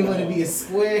 I wouldn't want to be a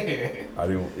square. I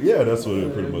didn't. Yeah, that's what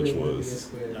it pretty much was.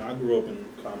 No, I grew up in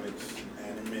comics,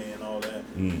 anime, and all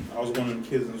that. Mm. I was one of the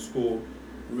kids in school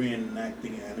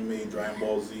reenacting anime, Dragon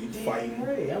Ball Z, fighting.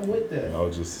 Right, I'm with that. I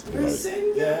was just like,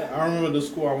 Listen, Yeah, I remember the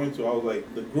school I went to. I was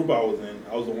like, the group I was in,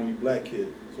 I was the only black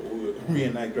kid, so we would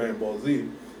reenact Dragon Ball Z.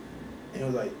 And it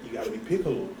was like, you gotta be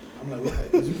Piccolo. I'm like, why?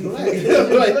 Because you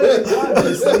black.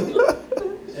 obviously.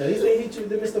 At least they hit you with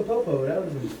the Mr. Popo. That would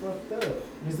have been fucked up.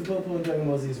 Mr. Popo in Dragon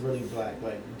Ball Z is really black,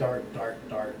 like dark.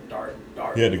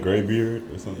 he had the gray beard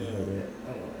or something Yeah. like Yeah, that.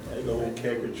 I don't know. Like the whole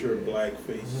caricature, black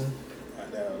face.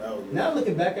 That was Now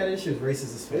looking back at it, shit was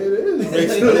racist as fuck. It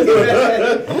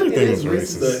is Everything was The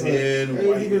racist. hand, I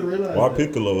didn't even white. realize Why that.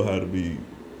 Piccolo had to be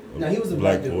a No, he was a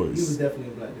black black dude. voice, He was definitely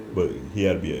a black dude. but he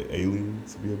had to be an alien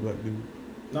to be a black dude.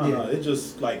 No, it's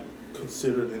just like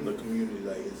considered in the community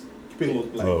like it's Piccolo's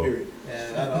black, Oh. period.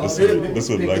 Yeah, That's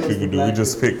what black people do. We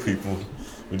just pick people.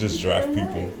 We just draft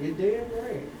people. You're damn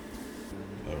right.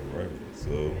 All right,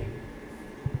 so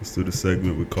let's do the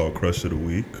segment we call Crush of the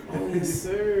Week. Oh, yes,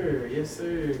 sir.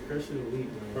 Crush of the week,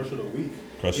 man. Crush of the week.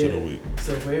 Crush of the Week.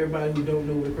 So for everybody who don't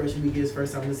know what a crush of the week is,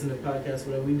 first time listening to the podcast,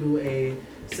 where we do a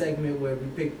segment where we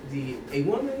pick a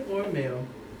woman or a male,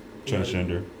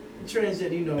 Transgender.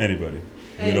 transgender, Anybody.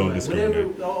 We don't discriminate.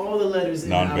 Whatever, all the letters in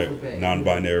the alphabet.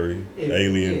 Non-binary,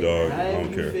 alien, dog. I However don't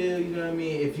you care. feel, you know what I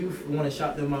mean? If you want to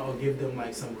shout them out or give them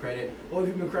like some credit, or if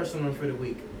you've been crushed on them for the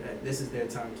week, this is their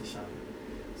time to shine.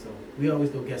 So we always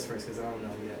go guest first because I don't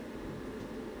know yet.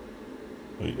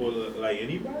 Well, like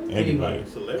anybody? Anybody.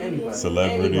 Celebrity? Anybody.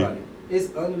 Celebrity. Anybody.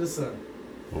 It's under the sun.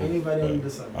 Oh, Anybody hey, under the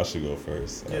sun. I should go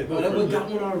first. Yeah, go Oh, that first. we got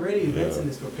one already. Yeah. Vincent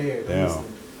is prepared. Damn. Listen.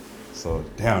 So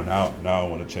now I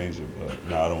want to change it, but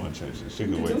no, I don't want to change it. She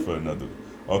could wait for another.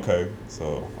 Okay,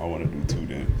 so I want to do two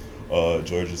then.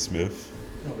 Georgia Smith,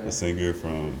 Okay. a singer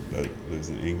that lives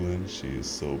in England. She is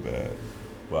so bad,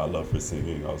 but I love her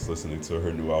singing. I was listening to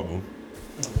her new album,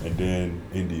 and then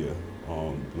India,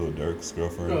 Lil Durk's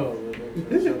girlfriend. Oh,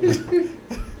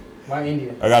 why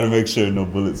India? I gotta make sure no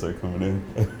bullets are coming in.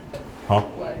 Huh?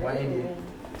 Why India?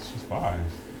 She's fine.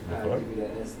 The I'll fuck? give you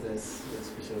that. That's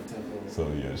for sure. Tempo.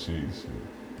 So yeah, she.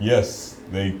 Yes,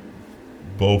 they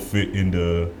both fit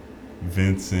into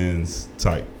Vincent's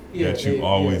type that you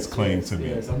always claim to be.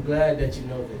 Yes, I'm glad that you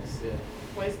know this. Yeah.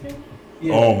 White skin?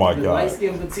 Yeah, Oh my the God. light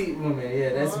skinned petite woman.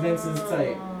 Yeah, that's Vincent's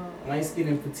type. Light skinned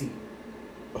and petite.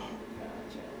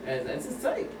 That's his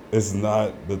type. It's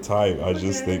not the type. I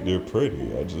just Okay. think they're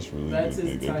pretty. I just really That's do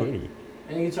his think they're type. pretty.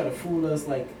 And he tried to fool us.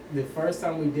 Like the first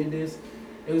time we did this,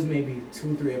 it was maybe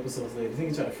 2-3 episodes later. I think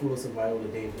he tried to fool us with Viola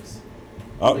Davis.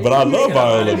 But I love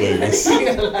Viola Davis. He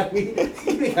got a lot of me.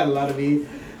 He got a lot of me.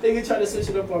 They could try to switch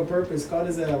it up on purpose. Call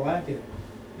this a lacking.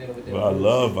 But I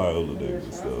love Viola Davis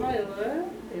That's though. Viola.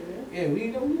 Yeah,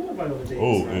 we love Viola Davis.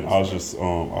 Oh, and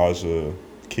Aja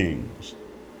King.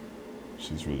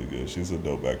 She's really good. She's a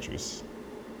dope actress.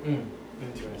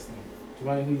 Interesting.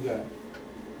 Giovanni, who you got?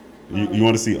 You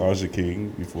want to see Aja King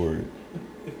before?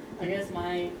 I guess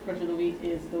my crush of the week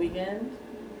is The Weeknd.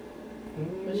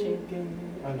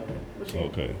 Machine. I know that.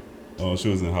 Okay. Oh, she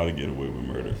was in How to Get Away with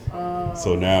Murder.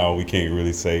 So now we can't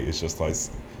really say it's just like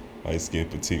light-skinned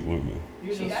petite women.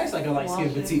 She acts like a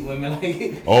light-skinned petite woman.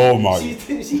 Like, Oh my.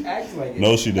 she acts like it.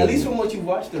 No, she At least doesn't. from what you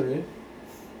watched her in.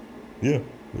 Yeah,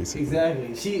 basically.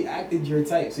 Exactly. She acted your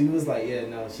type. So you was like, yeah,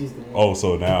 no, she's the one. Oh,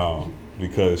 so now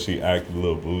because she acted a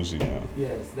little bougie now.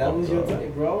 Yes, that Oh, was your God.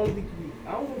 type, bro.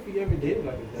 I don't know if you ever dated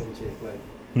like a double chick, like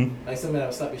like somebody that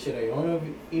would slap the shit out of you. I don't know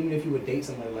if, even if you would date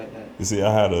somebody like that. You see,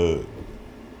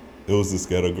 it was this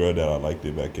ghetto girl that I liked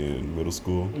it back in middle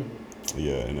school.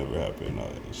 Yeah, it never happened.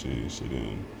 She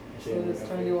didn't. So this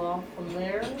turned you off from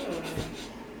there?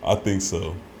 Or? I think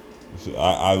so.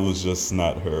 I was just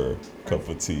not her cup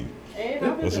of tea.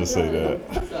 Let's just say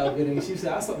that. So good. And she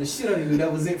said, I slapped the shit out of you.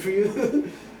 That was it for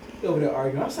you. Over there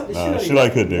arguing. I slapped the shit out of you. She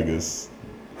like her niggas.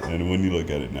 And when you look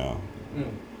at it now, Mm.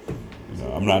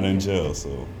 I'm not in jail,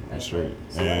 so That's straight. right.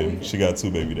 So that And weekend. she got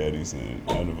 2 baby daddies and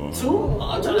none of them. Two?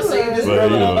 I'm trying to save this But, girl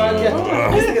you on the know,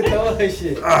 podcast. This nigga throwing her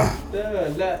shit. Duh,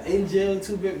 not in jail,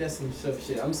 2 baby. That's some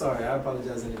shit. I'm sorry. I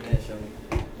apologize in advance, Shawty.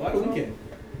 Why the weekend?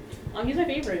 He's my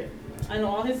favorite. I know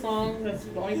all his songs. That's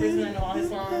the only person I know all his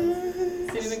songs.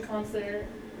 Singing in concert.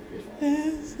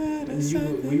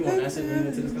 Were you on acid when you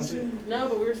went to this concert? No,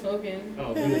 but we were smoking.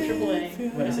 Oh, We were good.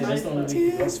 AAA. What I say, that's the only week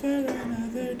you go.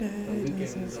 The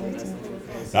weekend was on, that's the only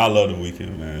I love the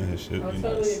weekend, man. His shit I'll be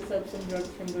totally nice. accept some drugs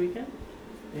from the weekend.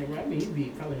 Yeah, right. I mean, he'd be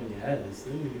probably on your ass.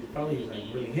 He'd probably like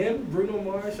really him, Bruno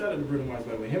Mars. Shout out to Bruno Mars,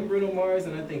 by the way. Him, Bruno Mars,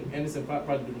 and I think Anderson Paak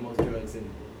probably do the most drugs in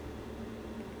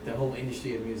the whole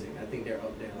industry of music. I think they're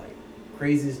up there, like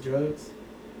craziest drugs.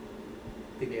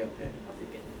 I think they're up there. I'll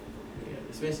take it. Yeah,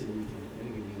 especially the weekend. That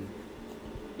nigga be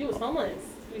He was homeless.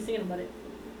 We was singing about it.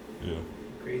 Yeah.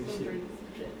 crazy Some shit. crazy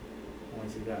shit. What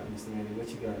you got, Mr. Manny? What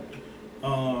you got?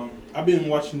 I've been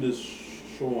watching this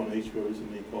show on HBO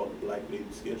recently called The Black Lady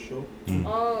Sketch Show. Mm.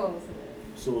 Oh,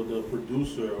 So the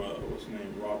producer, what's her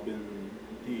name, Robin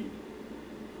Thede.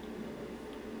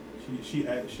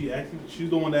 She's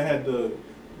the one that had the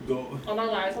go. I'm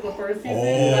not lying. I saw the first season.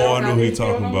 Oh, I know who you're HBO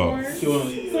talking no about. more. She, was,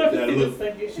 So I that see the look,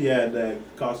 second. she had that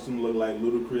costume look like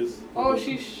Ludacris. Oh,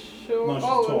 she's sure. No, she's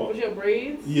oh, tall. was she have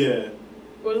braids? Yeah, Was it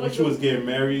when like she was getting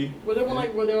married. Was it one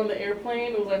like where they were on the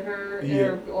airplane? It was like her and Yeah.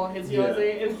 her, or his Yeah.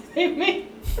 fiance, and they made.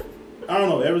 I don't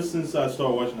know. Ever since I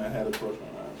started watching, I had a crush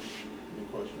on her. Been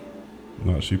crushing on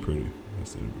her. No, she pretty. I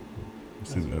seen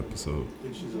the episode. I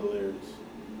think she's hilarious.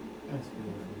 That's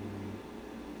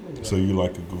good. So you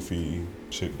like a goofy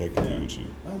chick that can be with you?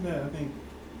 Other than that, I think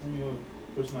the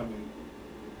person I've been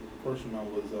crushing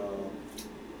on was I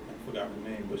forgot her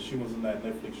name, but she was in that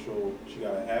Netflix show. She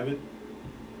Gotta Have It.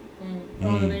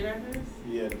 Oh, the main actress.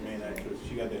 Yeah, the main actress.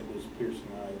 She got those piercing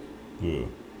eyes. Yeah.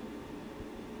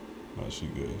 No, she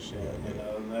good. She Yeah, got and that.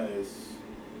 other than that is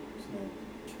what's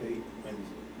her name?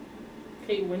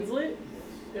 Kate Winslet. Kate Winslet.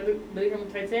 Yes. The lady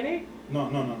from Titanic. No,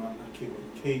 not Kate Winslet.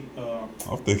 Kate.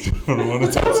 I'm thinking of the one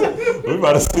to talk to. We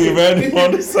about to see Randy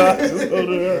on the side. Just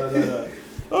over there.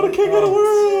 Oh, the king of the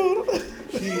world.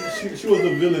 She was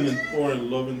the villain in Thor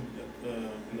and Love in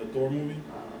the Thor movie.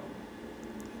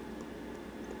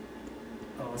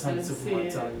 Oh, it's on Super One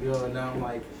time. Yo, now I'm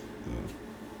like,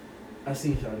 I've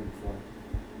seen Shawty before.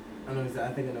 I know. I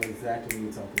think I know exactly what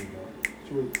you're talking about.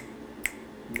 She was.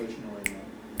 I'm letting you know right now.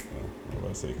 I'm about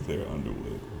to say Claire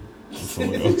Underwood. Or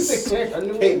someone else.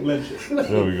 Kate Blanchett.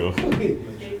 There we go.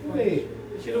 Wait.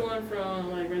 Is she the one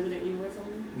from like Resident Evil or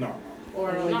something? No.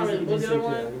 Or not Resident. What's the other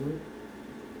one?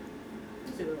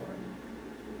 What's the other one?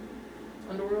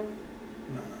 Underworld.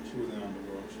 No, she was in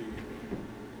Underworld. She.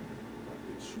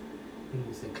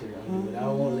 Nigga said Claire Underwood. I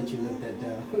won't let you live that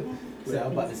down. So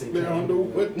I'm about to say Claire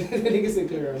Underwood. Nigga said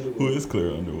Claire Underwood. Who is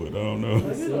Claire Underwood? I don't know.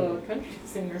 She's a country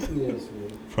singer. Yes,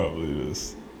 man. Probably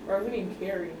is. Or I was thinking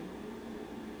Carrie.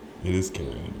 It is Claire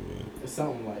Underwood. It's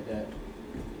something like that.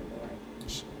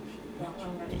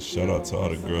 And shout out to all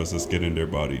the girls that's getting their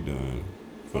body done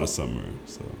for the summer.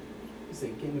 So You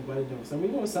said getting the body done. So we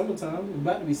going summertime. It's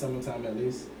about to be summertime at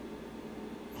least.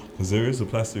 because there is a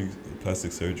plastic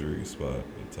surgery spot at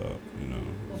the top, you know.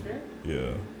 Okay.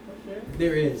 Yeah. Okay.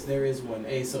 There is one.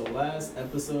 Hey, so last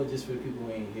episode, just for people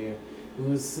who ain't here, we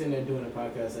was sitting there doing a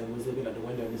podcast and we was looking out the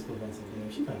window and just going, damn,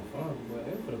 she kind of fun, boy.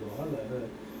 I'm gonna go holler at her.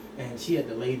 And she had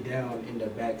to lay down in the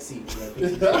back seat. That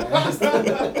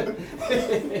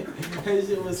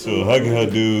shit was So hugging her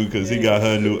dude because he got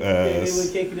her new Yeah, they were ass.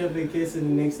 kicking up and kissing,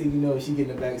 and next thing you know, she get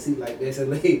in the back seat like this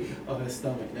and lay on her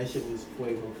stomach. That shit was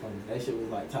way more funny. That shit was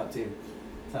like top 10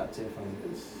 funny.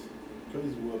 It's crazy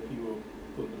what people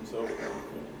put themselves through.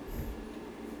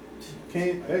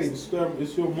 Can't. Hey, it's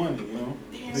your money, you know.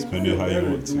 Spend it how you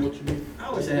want do to. what you need.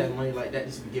 I wish I had money like that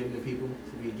just to be giving to people,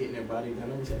 to be getting their body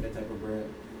done. I wish I had that type of bread.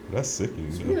 That's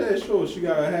sickening. Yeah, that show, She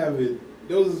Gotta Have It.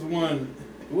 There was this one.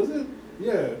 Was it?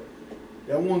 Yeah.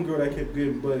 That one girl that kept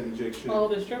getting butt injection. Oh,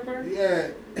 the stripper.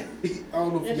 Yeah. I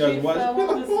don't know if And you guys she watched fell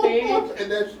off the stage.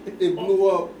 and that it blew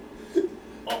up.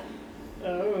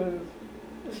 Oh.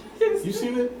 You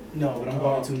seen it? No, but I'm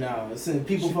going to now. Since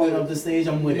people falling off the stage,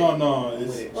 I'm with it. No. I'm It's,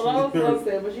 with it. Well, I was supposed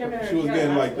to, but she haven't. she was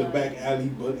getting like the back alley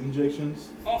butt injections.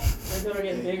 Until they're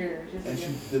getting bigger. She's And like,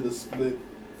 she did a split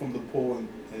from the pole and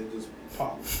it just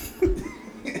popped.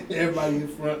 Everybody in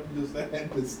front just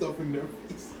had the stuff in their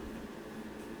face.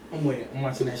 I'm waiting. I'm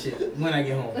watching that shit when I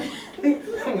get home.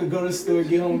 I'm gonna go to the store,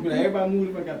 get home, and be like, everybody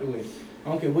move the fuck out the way. I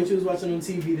don't care what you was watching on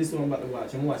TV, this is what I'm about to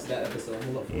watch. I'm gonna watch that episode.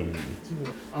 I'm gonna look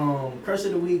for it. Crush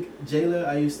of the week, Jayla.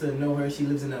 I used to know her. She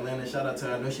lives in Atlanta. Shout out to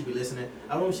her. I know she be listening.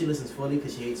 I don't know if she listens fully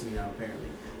because she hates me now, apparently.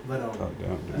 But God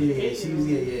damn.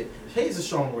 yeah. Hate's a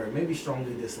strong word. Maybe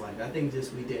strongly disliked. I think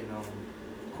just we didn't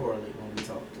correlate when we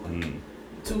talked. Like,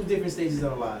 two different stages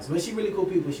of our lives. But she really cool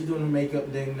people. She's doing her makeup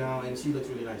thing now, and she looks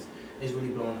really nice. It's really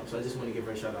blowing up. So I just want to give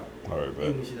her a shout out. All right,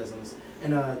 Even bet. if she doesn't listen.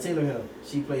 And Taylor Hill.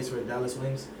 She plays for Dallas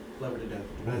Wings. Love her to death.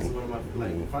 That's one of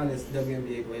my finest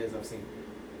WNBA players I've seen.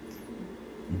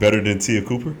 Better than Tia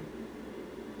Cooper?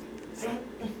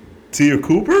 Tia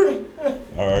Cooper?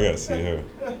 All right, I gotta see her.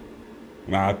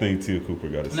 Nah, I think Tia Cooper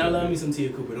got to see And I love her. me some Tia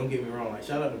Cooper. Don't get me wrong. Like,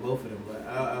 shout out to both of them, but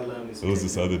I love me some. It was Tia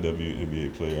this other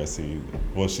WNBA player I seen.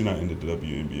 Well, she's not in the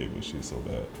WNBA, but she's so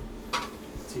bad.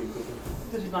 Tia Cooper.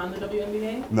 So she's not in the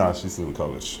WNBA? Nah, she's still in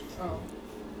college. Oh.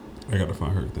 I gotta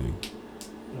find her thing.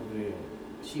 Over there.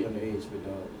 She underage, but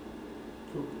dog.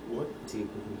 What? Tia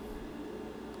Cooper.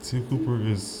 Tia Cooper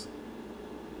is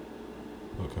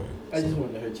okay. I just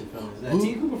wanted to hurt your feelings.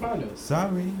 Tia Cooper fine though.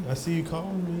 Sorry, I see you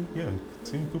calling me. Yeah,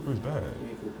 Tia Cooper is bad.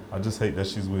 Tia Cooper. I just hate that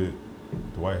she's with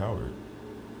Dwight Howard.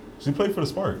 She played for the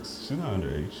Sparks. She's not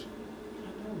underage.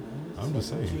 I'm just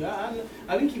saying.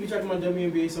 I be keeping track of my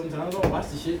WNBA sometimes. I don't watch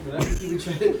the shit, but I be keeping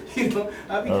track.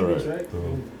 I be All keeping right, track.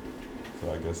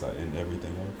 So I guess I end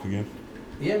everything up again.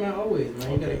 Yeah, man, always,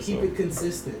 man. You gotta Okay, keep so- it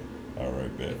consistent. All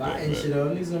right, bet. If I end shit up,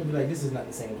 niggas gonna be like, this is not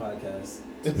the same podcast.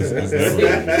 It's this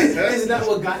never- is not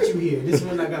what got you here. This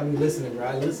one that got me listening, bro.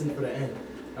 I listened for the end.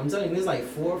 I'm telling you, there's like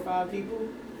 4 or 5 people,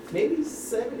 maybe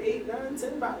 7, 8, 9,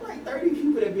 10, about like 30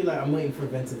 people that be like, I'm waiting for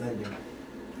Vince's ending.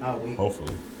 I'll wait.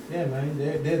 Hopefully. Yeah, man,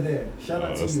 they're there. Shout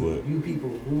out to that's you, lit. you people,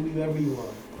 whoever you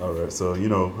are. All right, so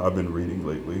I've been reading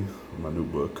lately. My new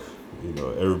book.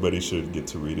 Everybody should get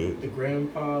to read it. The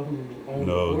grandpa who owned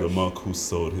No, the the Porsche? monk who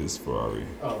sold his Ferrari.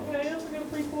 Oh, Okay, that's a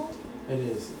good prequel. it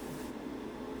is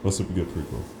What's a good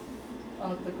prequel?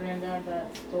 The granddad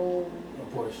that stole.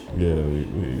 a Porsche. Yeah, we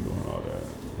ain't doing all that.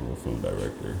 I'm a film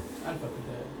director. I'd fuck with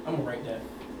that. I'm gonna write that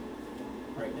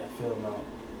film out.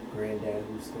 Granddad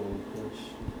who stole the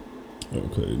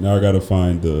Porsche. Okay, now I gotta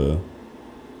find the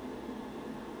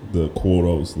quote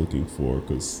I was looking for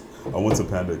because I went to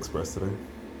Panda Express today,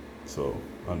 so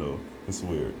I know it's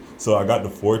weird. So I got the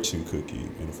fortune cookie,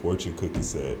 and the fortune cookie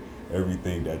said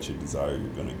everything that you desire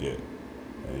you're gonna get.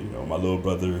 And my little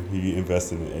brother, he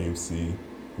invested in AMC.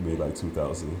 He made like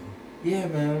 $2,000. Yeah,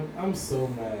 man, I'm so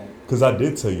mad. Cause I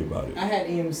did tell you about it. I had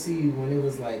AMC when it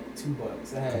was like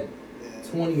 $2. I had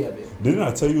 20 of it. Didn't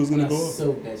I tell you it was And gonna I go up?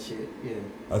 soaked that shit. Yeah,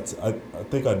 I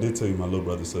think I did tell you my little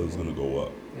brother said it was gonna go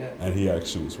up, yeah. and he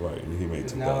actually was right, and he made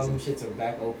 'Cause now them 2,000. shits are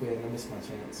back open. I missed my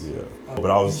chance. Yeah, Oh, but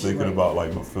I was you should thinking write about that.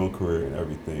 like my film career and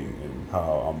everything, and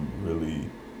how I'm really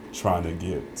trying to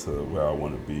get to where I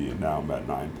want to be, and now I'm at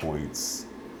 9 points.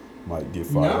 Might get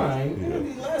fired.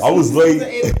 9. Yeah. I was late.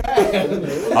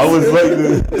 I was late.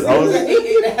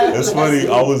 It's funny.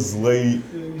 I was late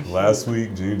last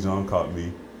week. Gene John caught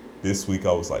me. This week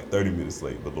I was like 30 minutes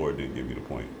late, but Lord didn't give me the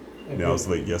point. And then I was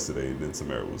late yesterday, and then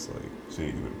Tamara was like, she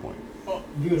didn't give me the point. Oh,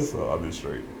 beautiful. So I've been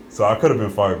straight. So I could have been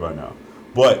fired by now.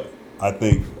 But I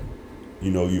think,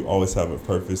 you always have a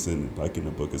purpose, and like in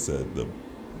the book it said,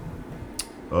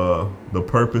 the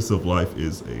purpose of life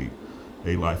is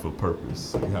a life of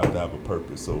purpose. You have to have a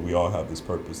purpose. So we all have this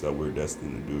purpose that we're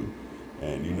destined to do.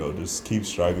 And, just keep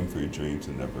striving for your dreams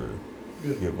and never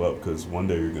give up, because one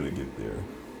day you're going to get there,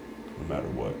 no matter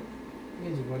what. Yeah,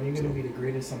 Giovanni, you're gonna be the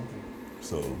greatest something.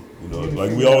 So,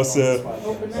 like we always said,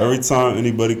 Open every time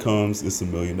anybody comes, it's $1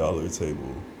 million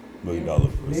table. $1 million person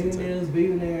table. Millionaires,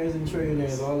 billionaires, and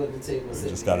trillionaires all at the table. You sitting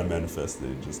just gotta there. manifest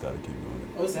it. Just gotta keep doing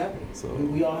Oh, it's happening. So-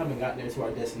 We all haven't got there to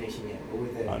our destination yet, but we're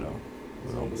it. there. I know.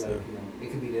 It's We're gonna be almost like, there.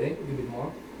 it could be today, it could be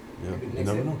tomorrow, Yeah, it could be you next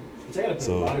never day. know. Which I gotta play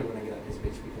So- the lottery when I get out this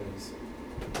bitch because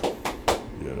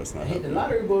Yeah, that's I not hit the happening.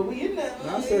 lottery, boy. We in there.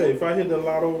 And I said, if I hit the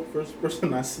lotto, first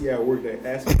person I see at work that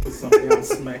asks me for something, I'm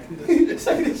smacking this. It's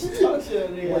like this talk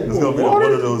shit. It's gonna be one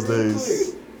of those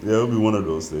days. Yeah, it'll be one of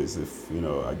those days if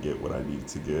I get what I need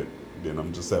to get. Then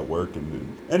I'm just at work, and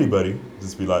then anybody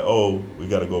just be like, "Oh, we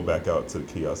got to go back out to the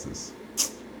kiosks."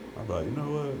 I'm like, you know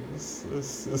what?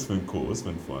 It's been cool. It's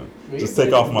been fun. Just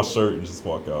take off my shirt and just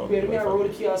walk out. Yeah, we gotta roll the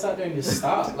kiosk out there and just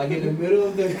stop, like in the middle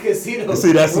of the casino. You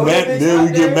see, that's Roll that bitch then out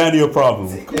we there, give Manny a problem.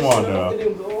 take Come that on shit off, now. and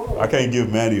then go home. I can't give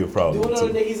Manny a Do problem it on the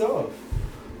too. day he's off.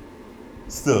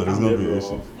 Still, there's gonna be an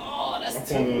issue. Oh, My that's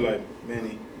phone was terrible. like,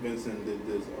 Manny, Vincent did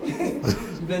this.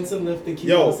 Vincent left the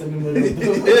Yo. kiosk in the middle of the,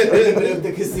 in the middle of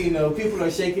the casino. People are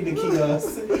shaking the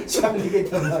kiosk, trying to get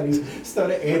the money.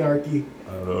 Started anarchy.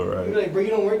 I know, You're right? like, bro, you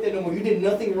don't work there no more. You did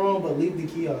nothing wrong but leave the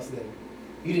kiosk there.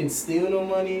 You didn't steal no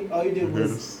money. All you You did hear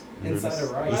was this? You hear inside this?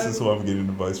 a riot. This is who I'm getting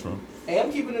advice from. Hey,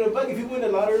 I'm keeping it a buck. If you win the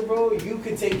lottery, bro, you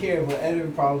could take care of whatever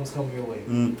problems come your way.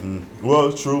 Mm-mm. Well,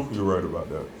 it's true. You're right about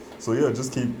that. So yeah,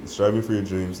 just keep striving for your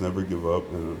dreams. Never give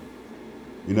up, and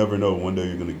you never know. One day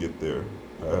you're gonna get there.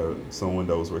 I had someone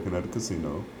that was working at the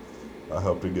casino. I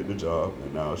helped her get the job,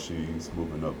 and now she's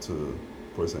moving up to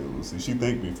Port St. Lucie. She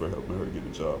thanked me for helping her get a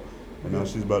job, and now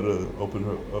she's about to open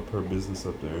her business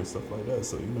up there and stuff like that.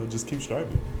 So just keep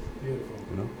striving. Beautiful.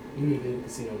 You know. You need to leave the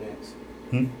casino next.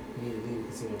 Hmm? You need to leave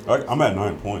the casino next. I'm at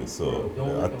 9 points, so Bro, don't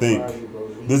I let them think fire you, bro.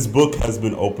 this book has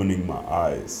been opening my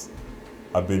eyes.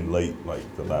 I've been late like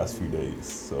the last few days,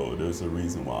 so there's a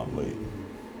reason why I'm late.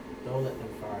 Don't let them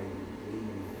fire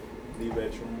you. Leave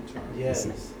at your own term. Leave.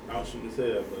 Yes. I shouldn't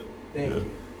say that, but Thank Yeah.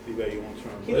 you. leave at your own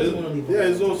term. He But doesn't it's- wanna leave Yeah, on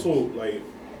it's his own also terms. like,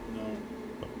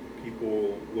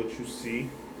 people, what you see,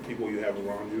 people you have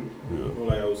around you. Yeah. You know,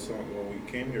 like I was saying when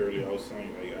we came here earlier, I was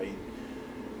saying like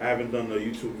I haven't done a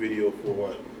YouTube video for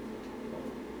what,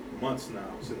 months now,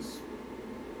 since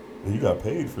And you got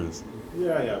paid for this.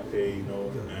 yeah, I got paid,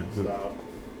 Yeah, and good. stuff.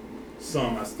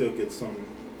 Some I still get some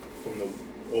from the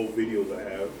old videos I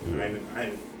have. Yeah.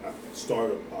 I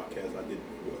started a podcast. I did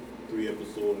what, 3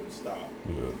 episodes and stopped.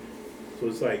 Yeah. So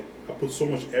it's like I put so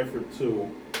much effort to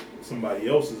somebody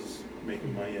else's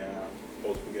making money, and I'm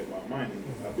supposed to forget about mine. And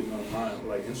I've been online,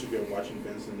 like Instagram, watching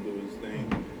Vincent do his thing.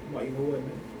 I'm like, you know what,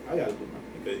 man? I gotta do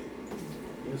my thing.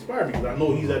 He inspired me because I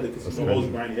know he's at the That's casino, always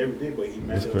crazy. grinding every day, but he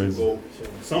managed to crazy. go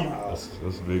somehow That's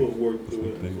big. put work That's through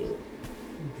big it. thing. So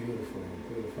Beautiful.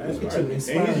 Beautiful. that's Look at right. you, And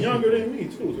inspiring he's younger people. than me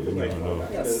too. So it's like, I know.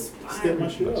 I gotta step my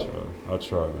shit up. I'll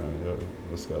try, man. Yeah,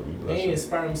 that's gotta be He ain't blessed.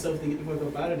 inspire himself to get the fuck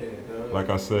up out of there, dog. Like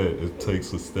I said, it takes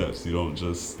the steps. You don't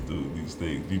just do these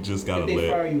things. You just gotta if they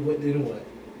let. fire you, what then what?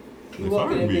 They You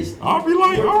walk in fire that me. bitch. I'll be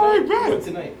like, you work all right, tonight? You work bet.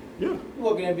 tonight. Yeah. You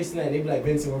walk in that bitch tonight, they be like,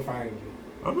 Vincent, we're firing you.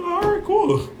 I'll be like, all right,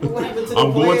 cool. What happened to the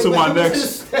I'm going plan? to What my happened to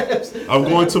next. the steps? I'm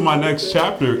going to my next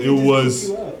chapter. He It just was. beat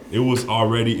you up. It was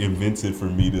already invented for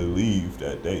me to leave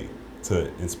that day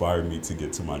to inspire me to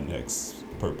get to my next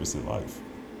purpose in life.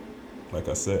 Like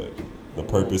I said, the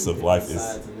purpose of life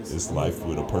is life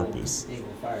with a purpose. They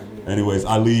gonna fire me. Anyways,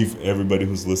 I leave everybody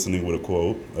who's listening with a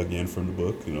quote again from the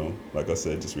book. Like I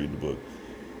said, just read the book.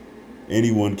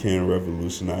 Anyone can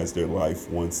revolutionize their life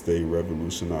once they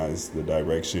revolutionize the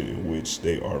direction in which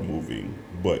they are moving.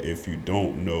 But if you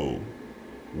don't know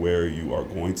where you are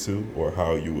going to, or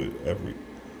how you would ever,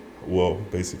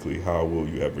 basically, how will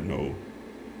you ever know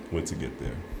when to get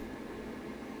there?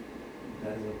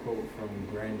 That is a quote from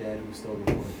Granddad Who Stole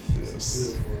the Horse. Yes.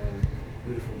 It's a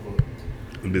beautiful book.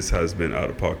 And this has been Out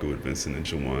of Pocket with Vincent and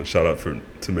Jawan. Shout out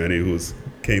to Manny who's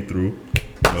came through.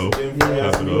 Yeah,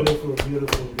 Clap it up.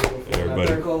 beautiful. Everybody. Our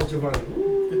third call is Giovanni.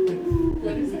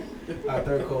 What is it? Our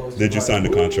third call is Did you sign the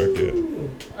contract yet?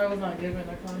 I was not given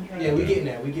a contract. Yeah, we getting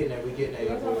that. We getting that.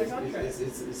 That's not the contract.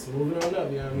 It's moving on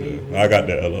up. You know what I mean? Yeah. I got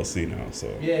the LLC now,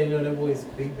 so Yeah, you know that boy's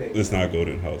big baby. it's not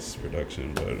Golden House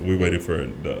production, but we're waiting for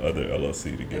the other LLC to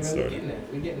Yeah, get man,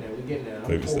 started. we getting there. I'm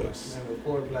Baby poor. steps. I'm a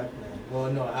poor black man.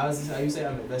 Well, no, how you say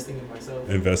I'm investing in myself?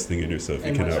 Investing in yourself, you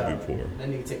and my cannot child. be poor. That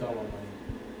nigga take all my money.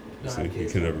 Don't See, have you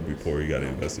kids. can never be poor. You gotta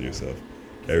invest in yourself.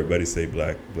 Everybody say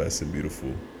black, blessed, and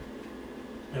beautiful.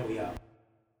 And we out.